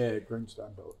 yes. Yeah,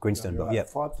 Greenstone Belt. Greenstone Belt, yeah.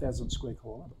 5,000 square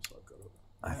kilometres.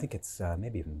 I think it's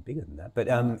maybe even bigger than that, but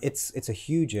it's a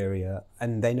huge area,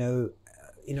 and they know,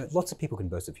 lots of people can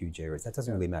boast of huge areas. That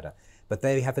doesn't really matter, but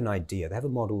they have an idea. They have a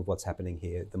model of what's happening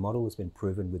here. The model has been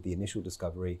proven with the initial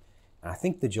discovery, and I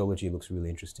think the geology looks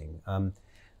really interesting. And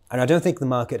I don't think the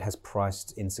market has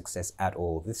priced in success at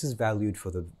all. This is valued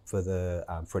for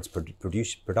its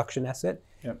production asset,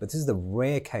 but this is the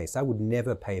rare case. I would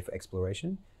never pay for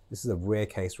exploration. This is a rare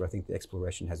case where I think the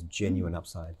exploration has genuine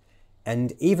upside.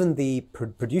 And even the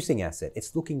producing asset,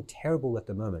 it's looking terrible at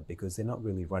the moment because they're not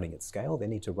really running at scale. They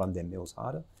need to run their mills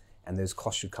harder, and those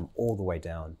costs should come all the way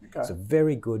down. Okay. It's a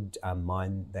very good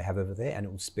mine they have over there, and it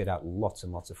will spit out lots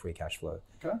and lots of free cash flow.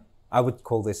 Okay. I would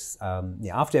call this,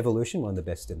 after Evolution, one of the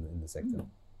best in the sector.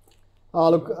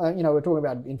 Look, we're talking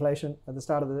about inflation at the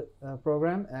start of the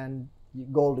program, and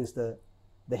gold is the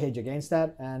hedge against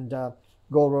that. And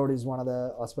Gold Road is one of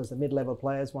the, I suppose, the mid-level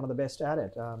players, one of the best at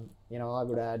it. I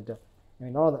would add.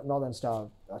 Northern Star,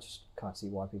 I just can't see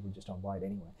why people just don't buy it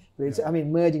anyway. But it's,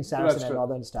 merging Saracen and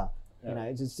Northern Star,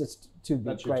 it's just two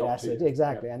big, great assets.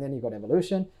 Exactly. And then you've got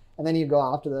Evolution, and then you go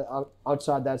after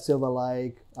outside that Silver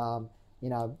Lake,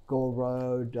 Gold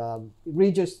Road,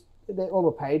 Regis. They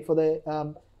overpaid for the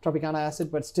Tropicana asset,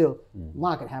 but still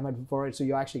market hammered for it. So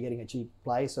you're actually getting a cheap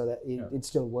play, so that it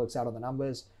still works out on the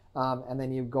numbers. And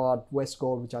then you've got West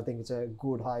Gold, which I think is a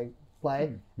good high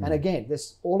play. And again,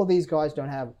 all of these guys don't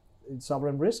have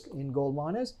sovereign risk in gold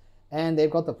miners, and they've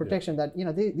got the protection that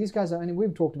these guys are.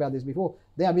 We've talked about this before.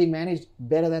 They are being managed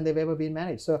better than they've ever been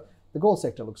managed. So the gold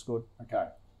sector looks good. Okay,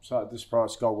 so at this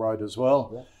price, Gold Road as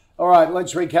well. Yeah. All right,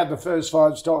 let's recap the first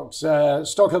 5 stocks.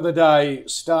 Stock of the day: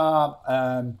 Star.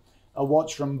 A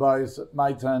watch from both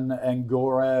Mathan and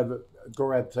Gaurav.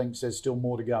 Gaurav thinks there's still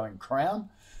more to go in Crown.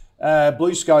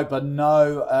 Blue Scope, a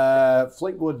no.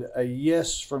 Fleetwood, a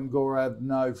yes from Gaurav,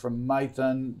 no from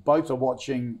Mathan. Both are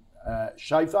watching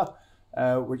Schaefer,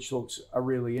 which looks a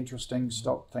really interesting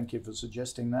stock. Thank you for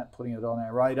suggesting that, putting it on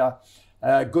our radar.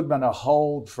 Goodman, a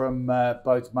hold from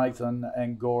both Mathan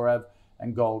and Gaurav,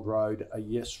 and Gold Road, a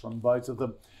yes from both of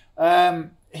them.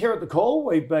 Here at the call,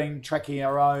 we've been tracking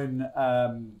our own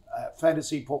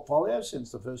fantasy portfolio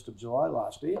since the 1st of July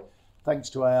last year, thanks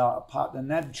to our partner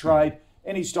NabTrade.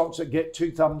 Any stocks that get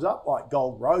 2 thumbs up, like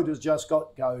Gold Road has just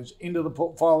got, goes into the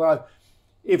portfolio.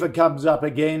 If it comes up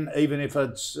again, even if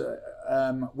it's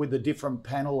with a different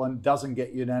panel and doesn't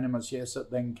get unanimous yes,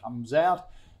 it then comes out.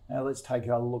 Now let's take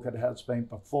a look at how it's been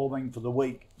performing for the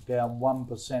week. Down 1%,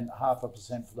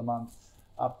 0.5% for the month,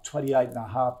 up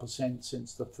 28.5%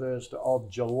 since the 1st of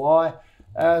July.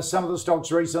 Some of the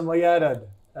stocks recently added.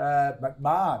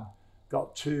 McMahon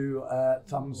got 2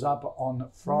 thumbs up on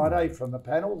Friday from the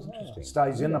panel.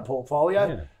 Stays in the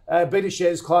portfolio.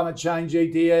 BetaShares Climate Change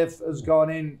ETF has gone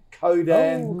in.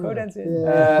 Codan. Codan's in.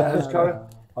 Has gone.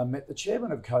 I met the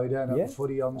chairman of Codan at the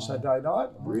footy on Saturday night.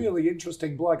 Really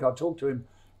interesting bloke. I talked to him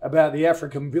about the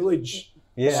African village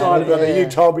side of it that you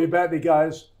told me about. And he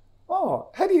goes, "Oh,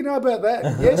 how do you know about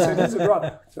that?" Yes, it isn't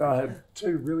right. So I had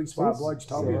 2 really smart blokes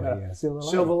told me about it.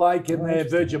 Silver Lake in there,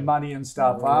 Virgin Money and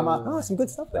Star Pharma. Oh, some good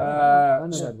stuff there. I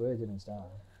know that Virgin and Star.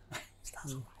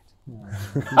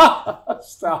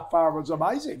 Starfire was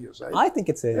amazing, you see. I think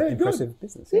it's an impressive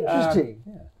business. Interesting.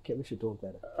 Okay, we should talk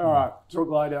about it. All right, talk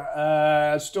later.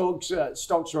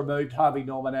 Stocks removed, Harvey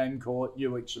Norman, Ancourt,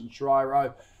 Uix and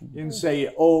Shryro. You can see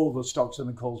all the stocks in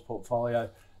the calls portfolio.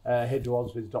 Head to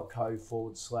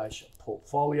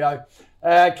ausbiz.co/portfolio.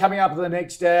 Coming up in the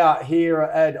next hour here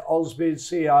at Ausbiz,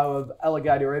 CEO of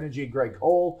Alligator Energy, Greg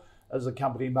Hall, as the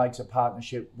company makes a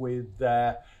partnership with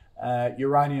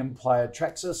uranium player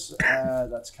Traxys.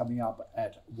 That's coming up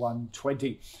at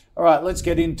 1:20. All right, let's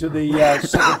get into the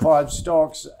second 5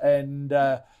 stocks. And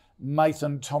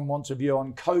Tom wants a view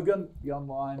on Kogan, the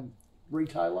online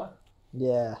retailer.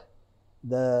 Yeah,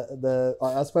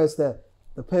 I suppose the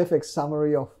perfect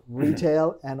summary of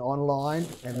retail and online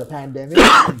and the pandemic,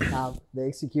 the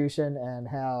execution and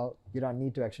how you don't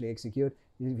need to actually execute.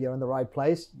 If you're in the right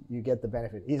place, you get the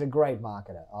benefit. He's a great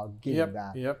marketer. I'll give him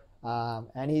that. Yep.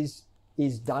 And he's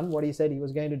done what he said he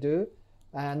was going to do,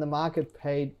 and the market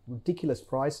paid ridiculous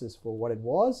prices for what it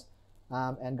was,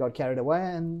 and got carried away,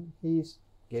 and he's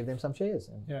gave them some shares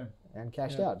and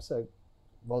cashed out. So,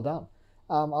 well done.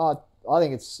 I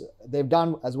think they've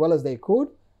done as well as they could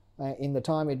in the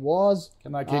time it was.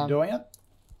 Can they keep doing it?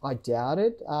 I doubt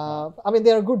it. I mean,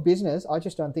 they're a good business. I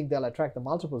just don't think they'll attract the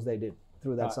multiples they did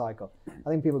through that cycle. I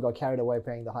think people got carried away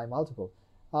paying the high multiple.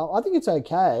 I think it's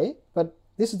okay, but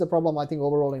this is the problem, I think,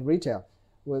 overall in retail.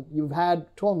 You've had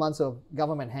 12 months of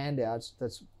government handouts,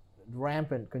 that's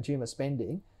rampant consumer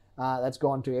spending, that's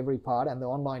gone to every part, and the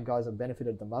online guys have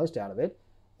benefited the most out of it.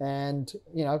 And,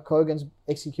 Kogan's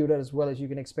executed as well as you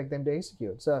can expect them to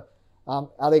execute. So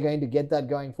are they going to get that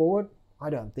going forward?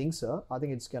 I don't think so. I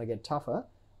think it's going to get tougher.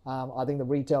 I think the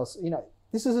retail's,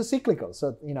 this is a cyclical.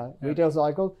 So, retail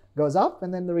cycle goes up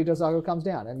and then the retail cycle comes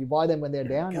down. And you buy them when they're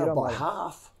down. You don't buy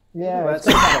half. Yeah. Well, that's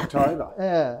in October.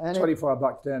 Yeah. And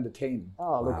 $25 down to 10.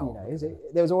 Oh, look,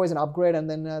 there was always an upgrade and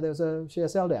then there was a share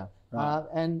sell down. Right.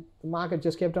 And the market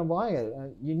just kept on buying it.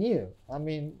 You knew. I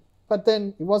mean, but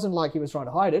then it wasn't like he was trying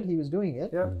to hide it. He was doing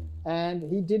it. Yep. And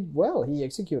he did well. He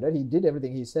executed. He did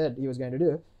everything he said he was going to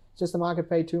do. It's just the market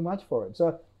paid too much for it.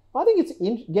 So I think it's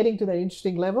getting to that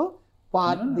interesting level.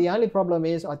 But the only problem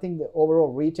is I think the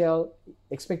overall retail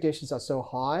expectations are so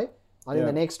high. I think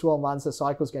the next 12 months, the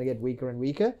cycle is going to get weaker and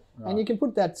weaker. Right. And you can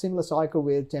put that similar cycle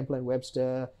with Temple &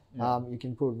 Webster. You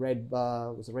can put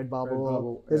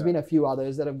Redbubble. There's been a few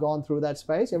others that have gone through that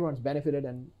space. Everyone's benefited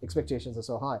and expectations are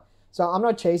so high. So I'm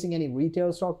not chasing any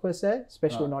retail stock per se,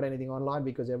 especially not anything online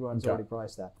because everyone's already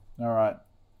priced that. All right.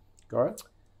 Gaurav?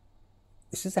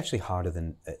 This is actually harder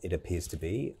than it appears to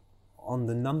be. On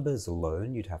the numbers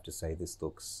alone, you'd have to say this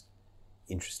looks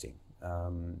interesting.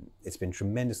 It's been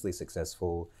tremendously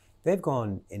successful. They've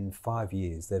gone, in 5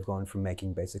 years, they've gone from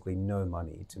making basically no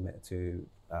money to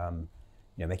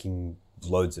making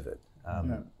loads of it.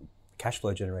 Cash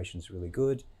flow generation is really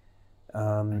good.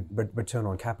 Return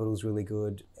on capital is really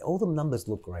good. All the numbers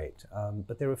look great.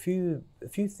 But there are a few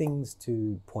things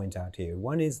to point out here.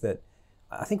 One is that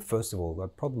I think, first of all, the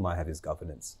problem I have is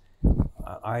governance.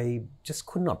 I just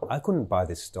couldn't buy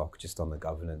this stock just on the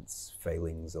governance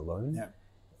failings alone. Yeah.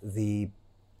 The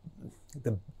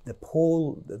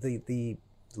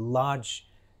large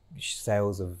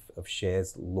sales of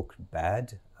shares looked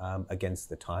bad against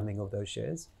the timing of those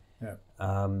shares. Yeah.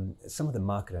 Some of the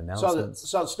market announcements.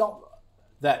 So it's not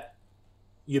that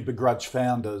you begrudge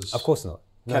founders. Of course not.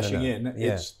 Cashing in.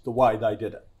 It's the way they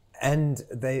did it. And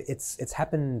it's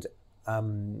happened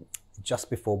just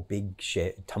before big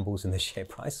share tumbles in the share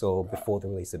price or before the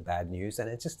release of bad news, and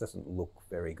it just doesn't look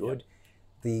very good. Yeah.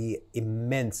 The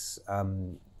immense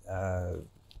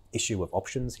issue of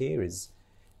options here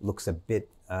looks a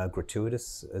bit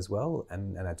gratuitous as well,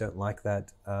 and I don't like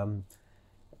that.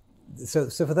 So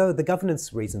for the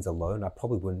governance reasons alone, I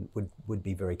probably would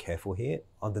be very careful here.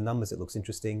 On the numbers, it looks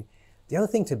interesting. The other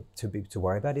thing to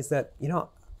worry about is that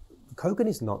Kogan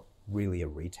is not really a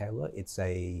retailer. It's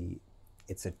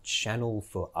a channel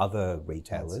for other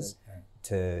retailers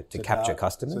to capture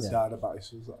customers. It's a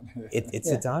database, isn't it? It's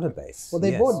a database. Well,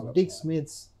 they bought Dick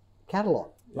Smith's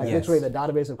catalog, literally the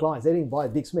database of clients. They didn't buy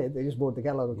Dick Smith; they just bought the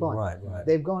catalog of clients. Right.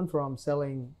 They've gone from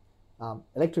selling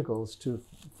electricals to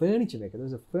furniture maker. There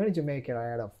was a furniture maker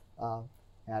out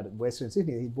of Western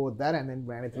Sydney. He bought that and then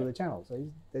ran it through the channel. So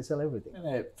they sell everything. And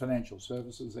they're financial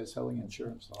services. They're selling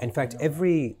insurance. In fact,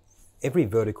 every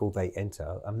vertical they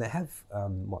enter, they have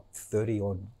 30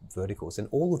 odd verticals, and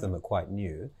all of them are quite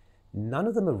new. None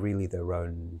of them are really their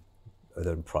own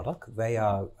product. They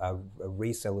are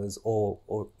resellers, or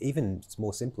even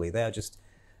more simply, they are just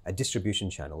a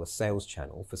distribution channel, a sales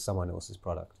channel for someone else's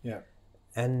product. Yeah.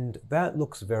 And that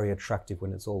looks very attractive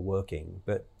when it's all working.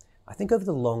 But I think over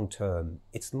the long term,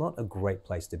 it's not a great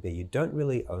place to be. You don't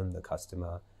really own the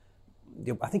customer.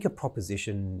 I think your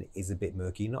proposition is a bit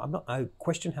murky. I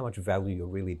question how much value you're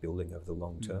really building over the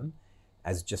long term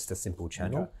as just a simple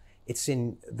channel. Okay. It's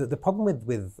in the problem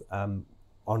with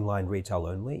online retail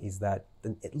only is that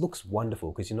it looks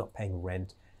wonderful because you're not paying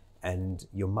rent and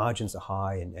your margins are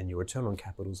high and your return on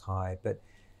capital is high. But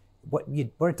what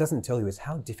it doesn't tell you is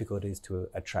how difficult it is to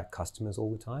attract customers all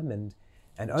the time. And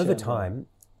over time,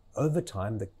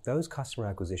 those customer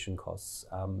acquisition costs,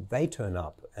 they turn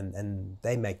up and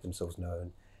they make themselves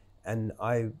known. And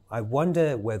I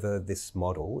wonder whether this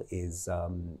model is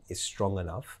strong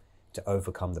enough to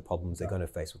overcome the problems they're going to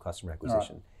face with customer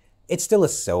acquisition. Right. It's still a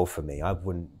sell for me. I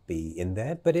wouldn't be in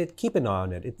there, but keep an eye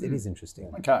on it. It is interesting.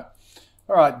 Okay.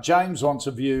 All right. James wants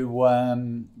a view,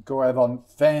 Gaurav, on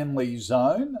Family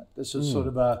Zone. This is sort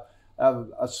of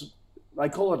they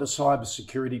call it a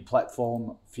cybersecurity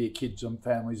platform for your kids and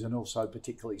families, and also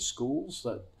particularly schools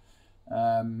that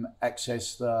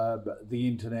access the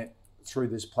internet through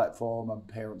this platform, and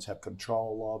parents have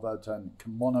control of it and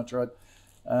can monitor it.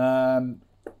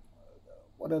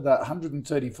 What are the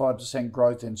 135%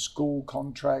 growth in school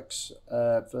contracts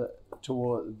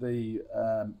toward the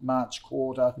March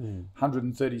quarter,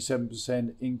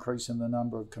 137% increase in the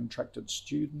number of contracted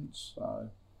students,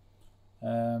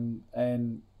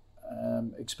 and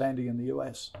expanding in the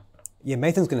US. Yeah,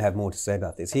 Nathan's going to have more to say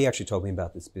about this. He actually told me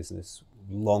about this business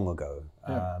long ago,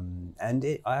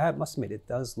 and I must admit, it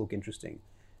does look interesting.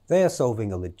 They are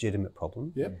solving a legitimate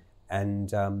problem, and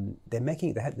they're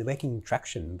making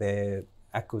traction. Their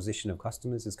acquisition of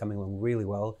customers is coming along really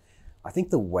well. I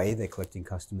think the way they're collecting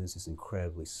customers is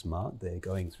incredibly smart. They're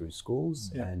going through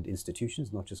schools and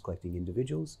institutions, not just collecting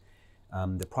individuals.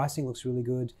 The pricing looks really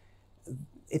good.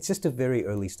 It's just a very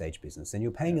early stage business, and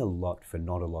you're paying a lot for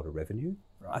not a lot of revenue.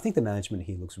 Right. I think the management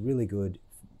here looks really good.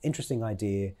 Interesting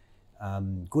idea,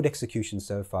 good execution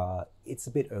so far. It's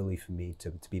a bit early for me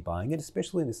to be buying it,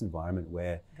 especially in this environment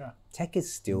where tech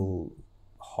is still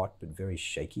hot but very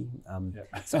shaky.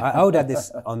 So I would add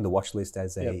this on the watch list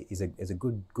as a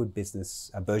good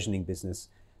business, a burgeoning business,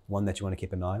 one that you want to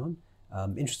keep an eye on.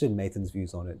 Interested in Nathan's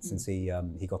views on it since he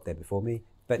got there before me,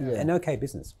 but an okay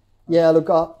business. Yeah, look,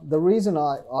 the reason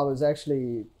I was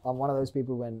actually, I'm one of those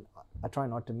people when I try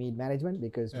not to meet management,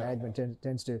 because management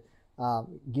tends to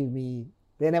give me,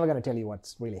 they're never going to tell you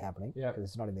what's really happening because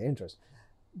it's not in their interest.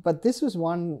 But this was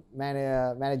one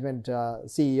management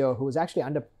CEO who was actually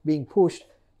being pushed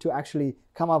to actually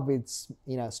come up with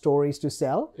stories to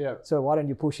sell. Yeah. So why don't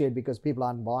you push it because people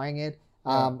aren't buying it?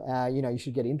 You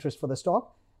should get interest for the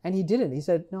stock. And he didn't. He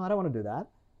said, no, I don't want to do that.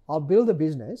 I'll build a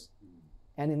business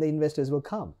and then the investors will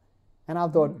come. And I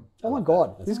thought, oh my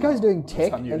God, this guy's doing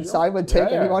tech and cyber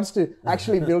tech and he wants to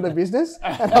actually build a business.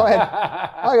 And I went,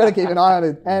 I got to keep an eye on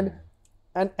it.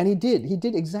 And he did. He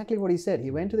did exactly what he said.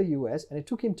 He went to the US and it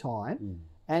took him time.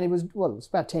 And it was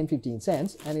about 10, 15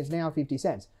 cents and it's now 50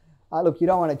 cents. Look, you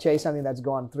don't want to chase something that's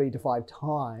gone 3 to 5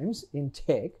 times in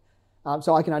tech.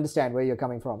 So I can understand where you're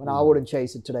coming from. And I wouldn't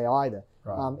chase it today either.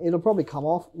 Right. It'll probably come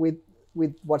off with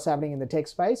what's happening in the tech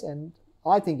space. And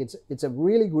I think it's a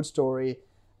really good story.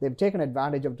 They've taken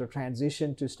advantage of the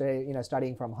transition to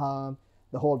studying from home,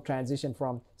 the whole transition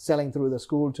from selling through the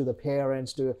school to the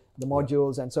parents to the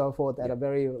modules and so forth at a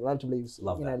very relatively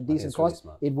decent cost.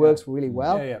 Really it works really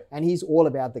well. And he's all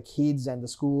about the kids and the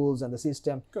schools and the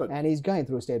system. Good. And he's going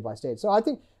through state by state. So I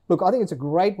think it's a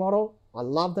great model. I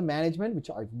love the management, which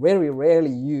I very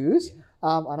rarely use.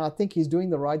 And I think he's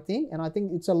doing the right thing. And I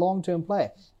think it's a long-term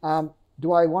play.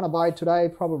 Do I want to buy it today?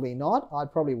 Probably not.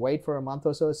 I'd probably wait for a month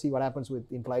or so, see what happens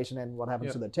with inflation and what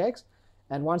happens to the techs.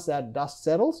 And once that dust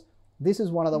settles, this is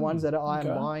one of the ones that I am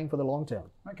buying for the long term.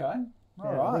 Okay. All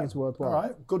right. I think it's worthwhile. All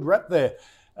right. Good rep there.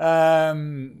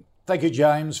 Thank you,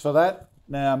 James, for that.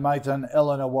 Now, Nathan,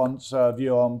 Eleanor wants a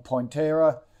view on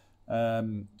Pointera.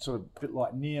 Sort of a bit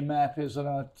like Nearmap, isn't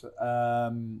it?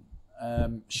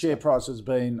 Share price has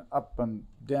been up and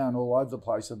down all over the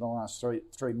place in the last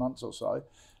three months or so.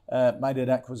 Made an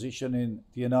acquisition in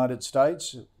the United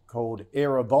States called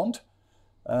Aerovont,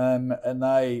 and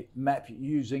they map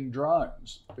using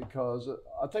drones, because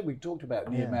I think we talked about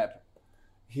Nearmap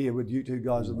here with you two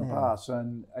guys in the past,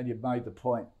 and you've made the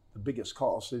point, the biggest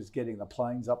cost is getting the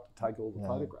planes up to take all the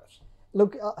photographs.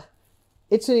 Look,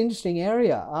 it's an interesting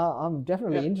area. I'm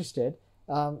definitely interested.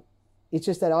 It's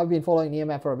just that I've been following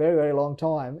Nearmap for a very, very long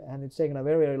time, and it's taken a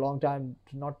very, very long time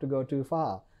not to go too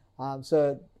far.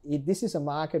 This is a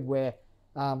market where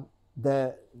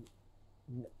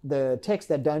the techs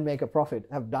that don't make a profit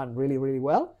have done really, really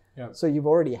well. So you've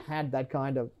already had that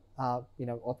kind of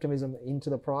optimism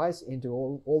into the price, into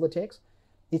all the techs.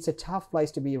 it's a tough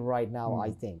place to be right now,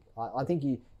 I think. I think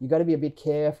you got to be a bit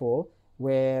careful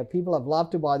where people have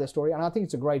loved to buy the story, and I think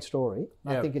it's a great story.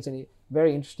 Yeah. I think it's a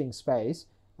very interesting space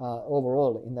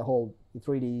overall in the whole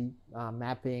 3D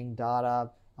mapping, data,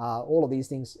 all of these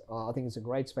things. I think it's a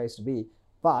great space to be.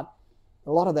 But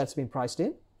a lot of that's been priced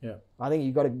in. Yeah. I think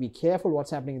you've got to be careful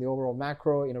what's happening in the overall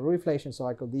macro. In a reflation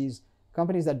cycle, these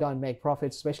companies that don't make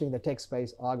profits, especially in the tech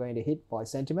space, are going to hit by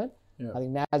sentiment. Yeah. I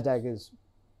think NASDAQ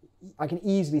I can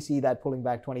easily see that pulling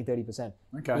back 20-30%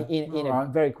 in a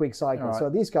very quick cycle. Right. So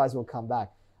these guys will come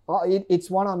back. It's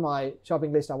one on my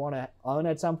shopping list I want to own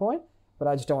at some point, but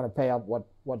I just don't want to pay up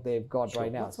what they've got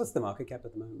right now. What's the market cap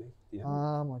at the moment, mate? Yeah.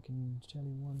 I can tell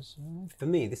you one sec. For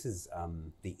me, this is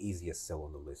the easiest sell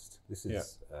on the list. This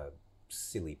is a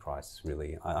silly price,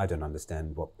 really. I don't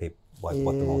understand what the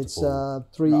multiple. It's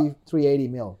 380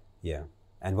 mil. Yeah,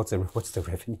 and what's the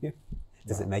revenue?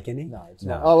 Does it make any? No, it's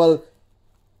not. Oh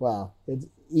well,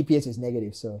 EPS is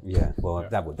negative, so yeah. Well,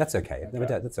 that's okay.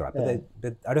 That's all right.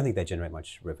 But I don't think they generate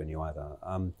much revenue either.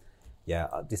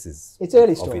 This is it's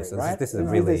early obvious. story, right? This is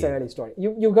really early story.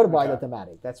 You've got to buy the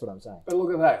thematic. That's what I'm saying. But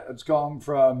look at that. It's gone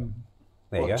from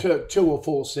 2 or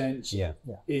 4 cents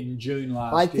in June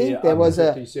last year. I think there was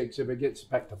 56. If it gets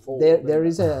back to 4, there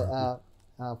is a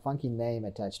funky name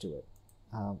attached to it.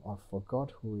 I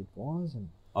forgot who it was.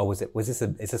 Was this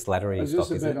Slattery Is stock?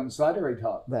 this a bit on Slattery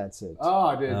type? That's it. Oh,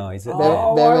 I did. Oh, is it?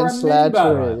 They're in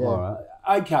Slattery. Yeah. All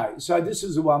right. Okay, so this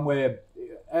is the one where,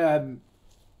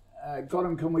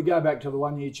 Gordon, can we go back to the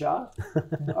 1 year chart?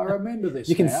 I remember this.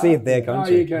 You can now. see it there,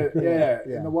 can't you? You can,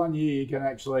 in the 1 year you can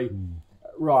actually.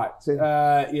 Right. So,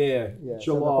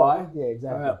 July. So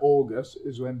exactly. August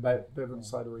is when Bevan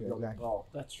Slattery got involved.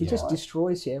 That's He just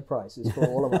destroys share prices for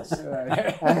all of us.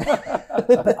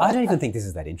 But I don't even think this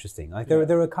is that interesting. Like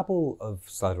there are a couple of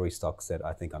Slattery stocks that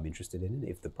I think I'm interested in.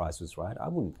 If the price was right, I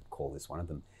wouldn't call this one of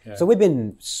them. Yeah. So we've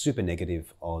been super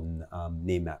negative on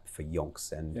Nearmap for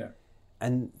yonks,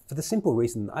 and for the simple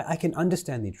reason I can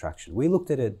understand the attraction. We looked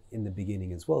at it in the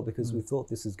beginning as well because we thought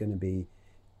this is going to be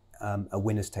a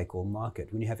winners-take-all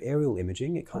market. When you have aerial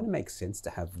imaging, it kind of makes sense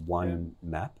to have one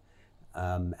map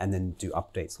and then do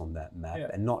updates on that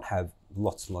map and not have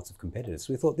lots and lots of competitors.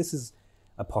 So we thought this is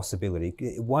a possibility.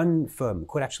 One firm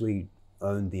could actually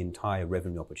own the entire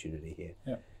revenue opportunity here.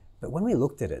 Yeah. But when we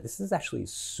looked at it, this is actually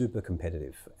super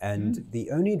competitive. And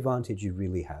the only advantage you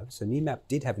really have, so Nearmap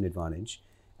did have an advantage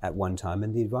at one time,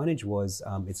 and the advantage was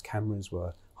its cameras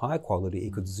were higher quality.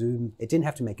 It could zoom. It didn't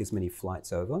have to make as many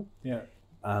flights over.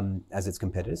 As its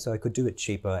competitors, so it could do it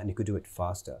cheaper and it could do it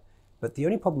faster. But the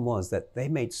only problem was that they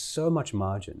made so much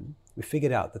margin, we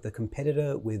figured out that the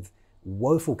competitor with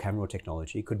woeful camera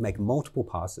technology could make multiple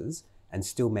passes and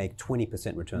still make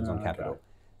 20% returns on capital.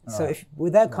 So if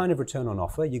with that kind of return on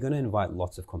offer, you're going to invite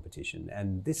lots of competition.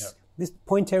 And this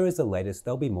Pointerra is the latest,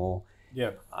 there'll be more.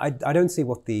 I don't see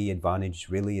what the advantage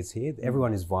really is here.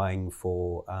 Everyone is vying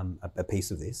for a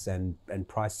piece of this, and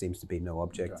price seems to be no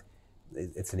object.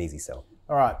 It's an easy sell.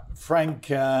 All right, Frank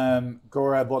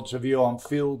Gaurav, what's your view on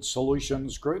Field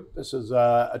Solutions Group? This is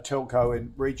a telco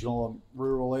in regional and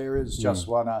rural areas. Just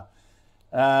won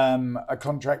a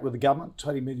contract with the government,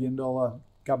 $20 million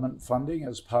government funding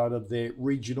as part of their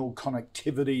Regional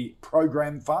Connectivity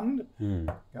Program Fund.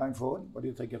 Going forward, what do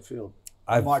you think of Field?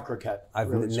 Microcap. I've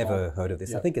really never heard of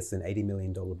this. I think it's an $80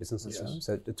 million business or so.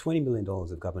 So the $20 million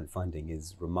of government funding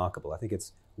is remarkable. I think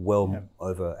it's well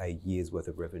over a year's worth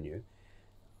of revenue.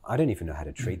 I don't even know how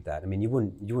to treat that. I mean, you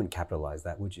wouldn't capitalize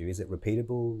that, would you? Is it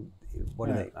repeatable? What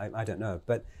are they? I don't know.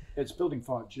 But it's building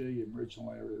 5G in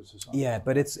regional areas or something. Yeah,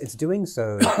 but it's doing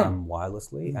so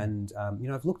wirelessly. And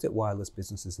I've looked at wireless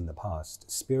businesses in the past.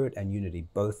 Spirit and Unity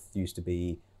both used to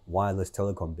be wireless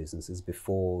telecom businesses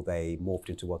before they morphed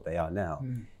into what they are now.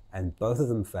 And both of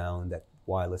them found that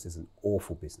wireless is an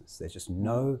awful business. There's just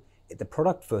the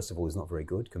product, first of all, is not very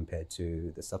good compared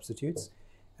to the substitutes.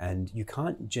 And you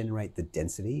can't generate the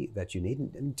density that you need.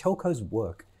 And telcos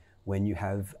work when you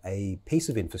have a piece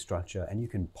of infrastructure and you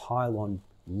can pile on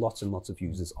lots and lots of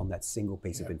users on that single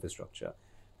piece of infrastructure.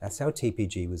 That's how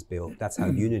TPG was built. That's how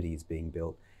Unity is being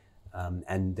built.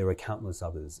 And there are countless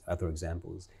other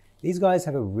examples. These guys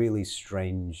have a really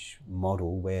strange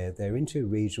model where they're into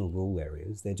regional rural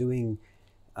areas. They're doing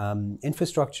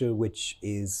infrastructure which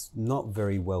is not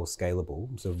very well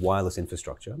scalable, so wireless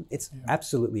infrastructure. It's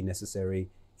absolutely necessary.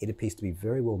 It appears to be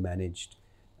very well managed,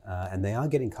 and they are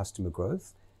getting customer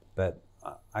growth, but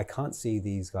I can't see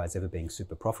these guys ever being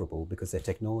super profitable because their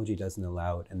technology doesn't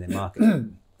allow it and their market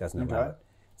doesn't allow it.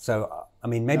 So, I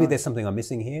mean, maybe there's something I'm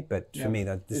missing here, but for me,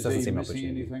 this doesn't seem opportunity.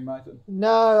 Anything, Nathan?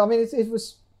 No, I mean, it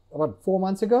was, 4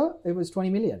 months ago, it was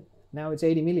 20 million. Now it's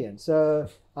 80 million. So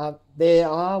they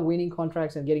are winning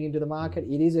contracts and getting into the market.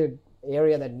 It is an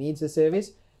area that needs a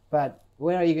service, but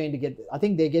where are you going to get? I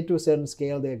think they get to a certain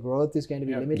scale, their growth is going to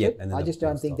be limited. I just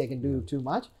don't think they can do too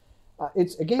much.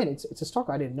 It's a stock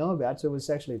I didn't know about, so it was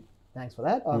actually, thanks for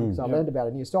that, because I learned about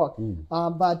a new stock.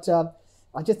 But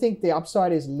I just think the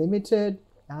upside is limited.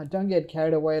 Don't get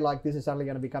carried away like this is suddenly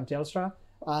going to become Telstra.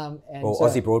 Or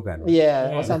Aussie Broadband.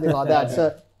 Right? Or something like that.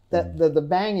 So the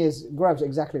bang is, Gaurav's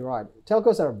exactly right.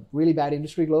 Telcos are a really bad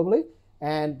industry globally,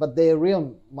 but their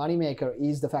real moneymaker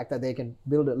is the fact that they can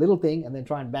build a little thing and then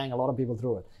try and bang a lot of people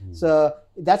through it. So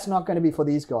that's not going to be for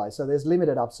these guys. So there's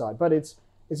limited upside. But it's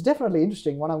definitely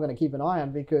interesting, one I'm going to keep an eye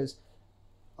on, because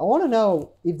I want to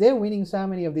know if they're winning so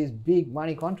many of these big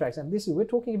money contracts, and we're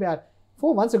talking about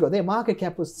 4 months ago, their market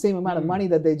cap was the same amount of money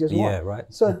that they just won. Yeah, right.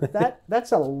 So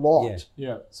that's a lot.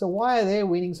 Yeah. So why are they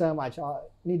winning so much? I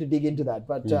need to dig into that.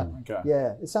 But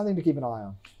it's something to keep an eye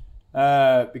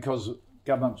on. Because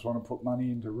governments want to put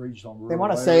money into regional and rural They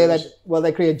want to areas. say that,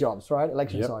 they create jobs, right?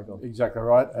 Election cycle. Exactly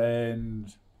right.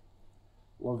 And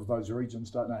a lot of those regions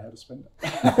don't know how to spend it.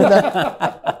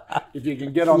 If you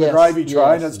can get on the gravy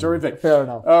train, it's terrific. Fair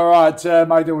enough. All right,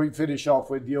 mate, we finish off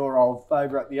with your old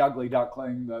favourite, the ugly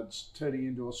duckling that's turning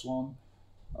into a swan.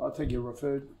 I think you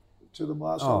referred to them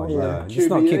last time. Yeah. It's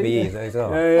not QBE, those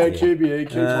are. Yeah, QBE.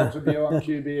 Keep lots of you on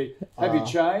QBE. Have you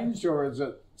changed, or is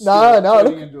it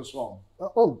turning into a swan?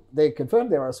 Oh, they confirmed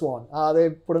they were a swan. They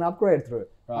put an upgrade through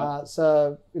it. Right.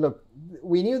 So, look,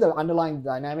 we knew the underlying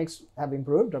dynamics have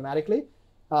improved dramatically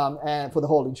and for the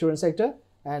whole insurance sector.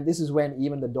 And this is when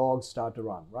even the dogs start to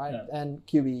run, right? Yeah. And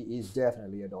QBE is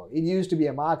definitely a dog. It used to be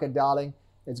a market darling.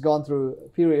 It's gone through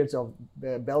periods of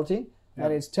belting,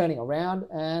 and it's turning around.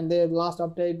 And their last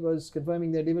update was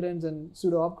confirming their dividends and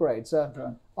pseudo upgrades.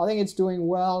 So I think it's doing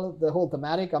well. The whole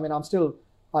thematic. I mean, I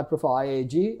prefer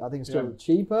IAG. I think it's still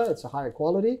cheaper. It's a higher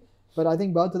quality. But I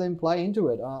think both of them play into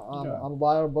it. I'm a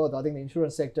buyer of both. I think the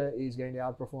insurance sector is going to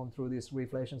outperform through this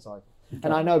reflation cycle. Okay.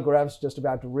 And I know Gaurav's just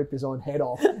about to rip his own head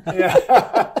off.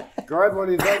 Gaurav, what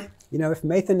do you think? If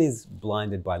Mathan is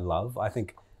blinded by love, I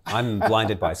think I'm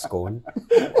blinded by scorn.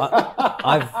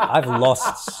 I've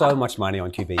lost so much money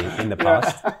on QBE in the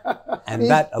past. And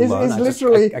that alone, is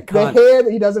literally I can't. The hair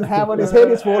that he doesn't have on his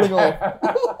head is falling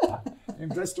off.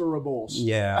 Investor remorse.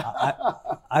 Yeah,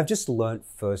 I've just learnt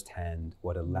firsthand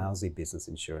what a lousy business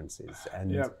insurance is,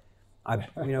 and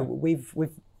we've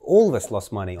all of us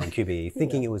lost money on QBE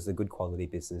thinking it was a good quality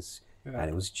business, and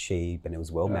it was cheap and it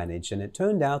was well managed, and it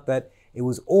turned out that it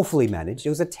was awfully managed. It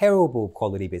was a terrible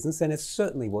quality business, and it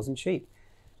certainly wasn't cheap.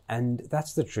 And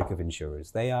that's the trick of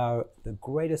insurers. They are the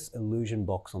greatest illusion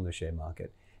box on the share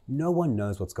market. No one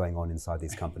knows what's going on inside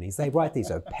these companies. They write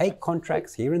these opaque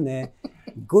contracts here and there.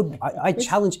 Good. I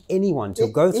challenge anyone to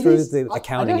go through the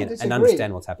accounting and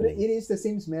understand what's happening. It is the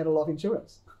Sims medal of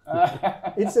insurance.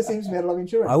 It's the Sims medal of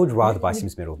insurance. I would rather buy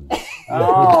Sims medal than this.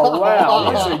 Oh,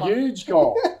 wow. That's a huge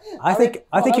goal. I think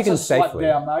you can safely.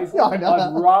 Down, I'd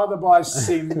rather buy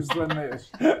Sims than this.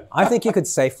 I think you could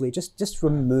safely just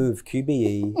remove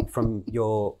QBE from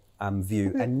your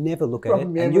view and never look at it,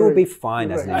 and you will be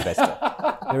fine as an investor.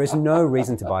 There is no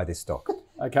reason to buy this stock.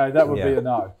 Okay, that would be a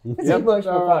no. Yep.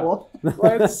 All right.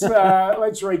 Let's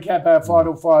recap our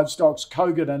final 5 stocks.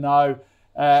 Kogan, a no.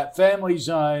 Family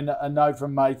Zone, a no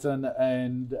from Mathan,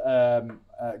 and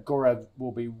Gaurav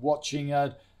will be watching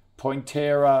it.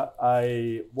 Pointera,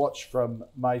 a watch from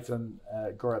Mathan.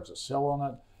 Gaurav's a sell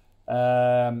on it.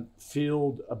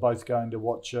 Field are both going to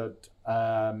watch it,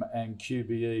 and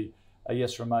QBE, a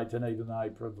yes from Mathan, even though he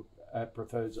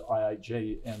prefers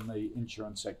IAG in the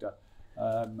insurance sector.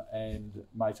 And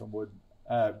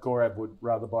Gaurav would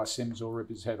rather buy Sims or rip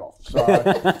his head off. So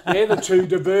they're the two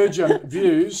divergent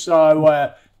views.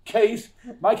 So Keith,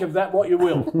 make of that what you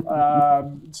will.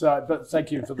 But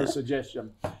thank you for the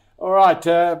suggestion. All right.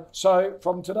 So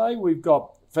from today, we've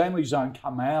got Family Zone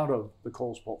come out of the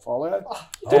calls portfolio.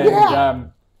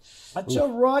 That's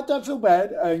all right. Don't feel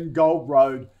bad. And Gold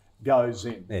Road goes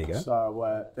in. There you go.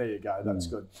 So there you go. That's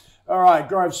good. All right,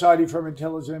 Gaurav Sodhi from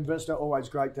Intelligent Investor. Always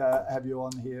great to have you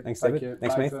on here. Thanks, Thank David. you.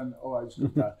 Thanks, Nathan. Always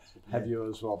good to have you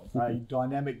as well. A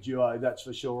dynamic duo, that's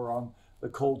for sure, on the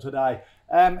call today.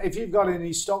 If you've got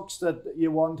any stocks that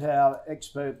you want our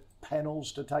expert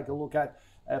panels to take a look at,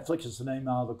 flick us an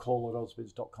email,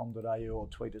 thecall@ausbiz.com.au, or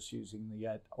tweet us using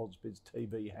the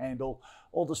 @AusbizTV handle.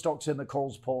 All the stocks in the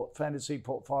calls fantasy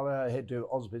portfolio, head to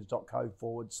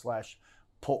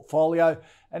ausbiz.co/portfolio.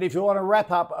 And if you want a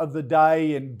wrap up of the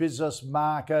day in business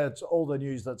markets, all the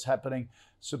news that's happening,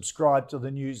 subscribe to the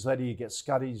newsletter. You get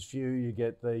Scuddy's View, you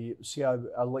get the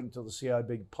a link to the CO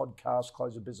Big podcast,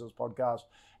 Close of Business podcast,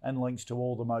 and links to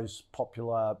all the most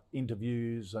popular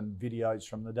interviews and videos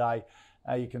from the day.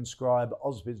 You can subscribe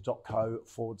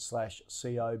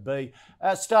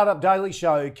ausbiz.co/COB. Startup Daily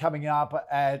Show coming up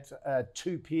at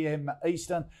 2 p.m.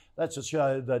 Eastern. That's a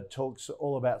show that talks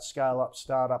all about scale-up,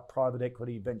 startup, private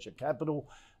equity, venture capital.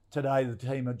 Today, the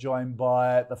team are joined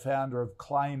by the founder of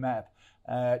ClayMap,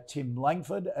 Tim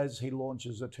Langford, as he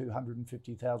launches a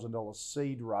 $250,000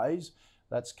 seed raise.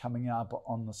 That's coming up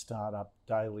on the Startup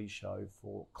Daily Show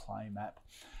for ClayMap.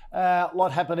 A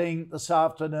lot happening this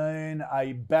afternoon,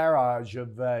 a barrage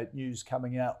of news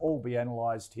coming out, all be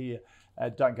analysed here.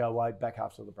 Don't go away, back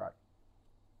after the break.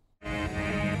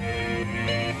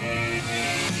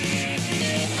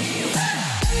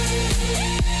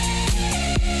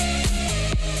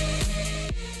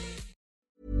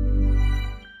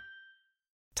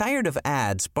 Tired of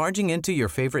ads barging into your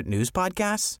favorite news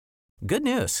podcasts? Good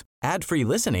news. Ad-free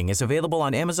listening is available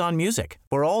on Amazon Music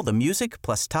for all the music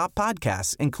plus top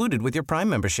podcasts included with your Prime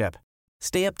membership.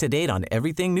 Stay up to date on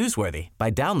everything newsworthy by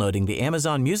downloading the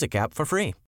Amazon Music app for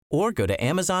free or go to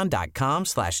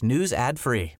amazon.com/news ad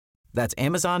free. That's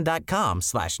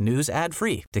amazon.com/news ad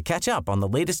free to catch up on the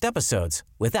latest episodes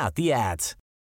without the ads.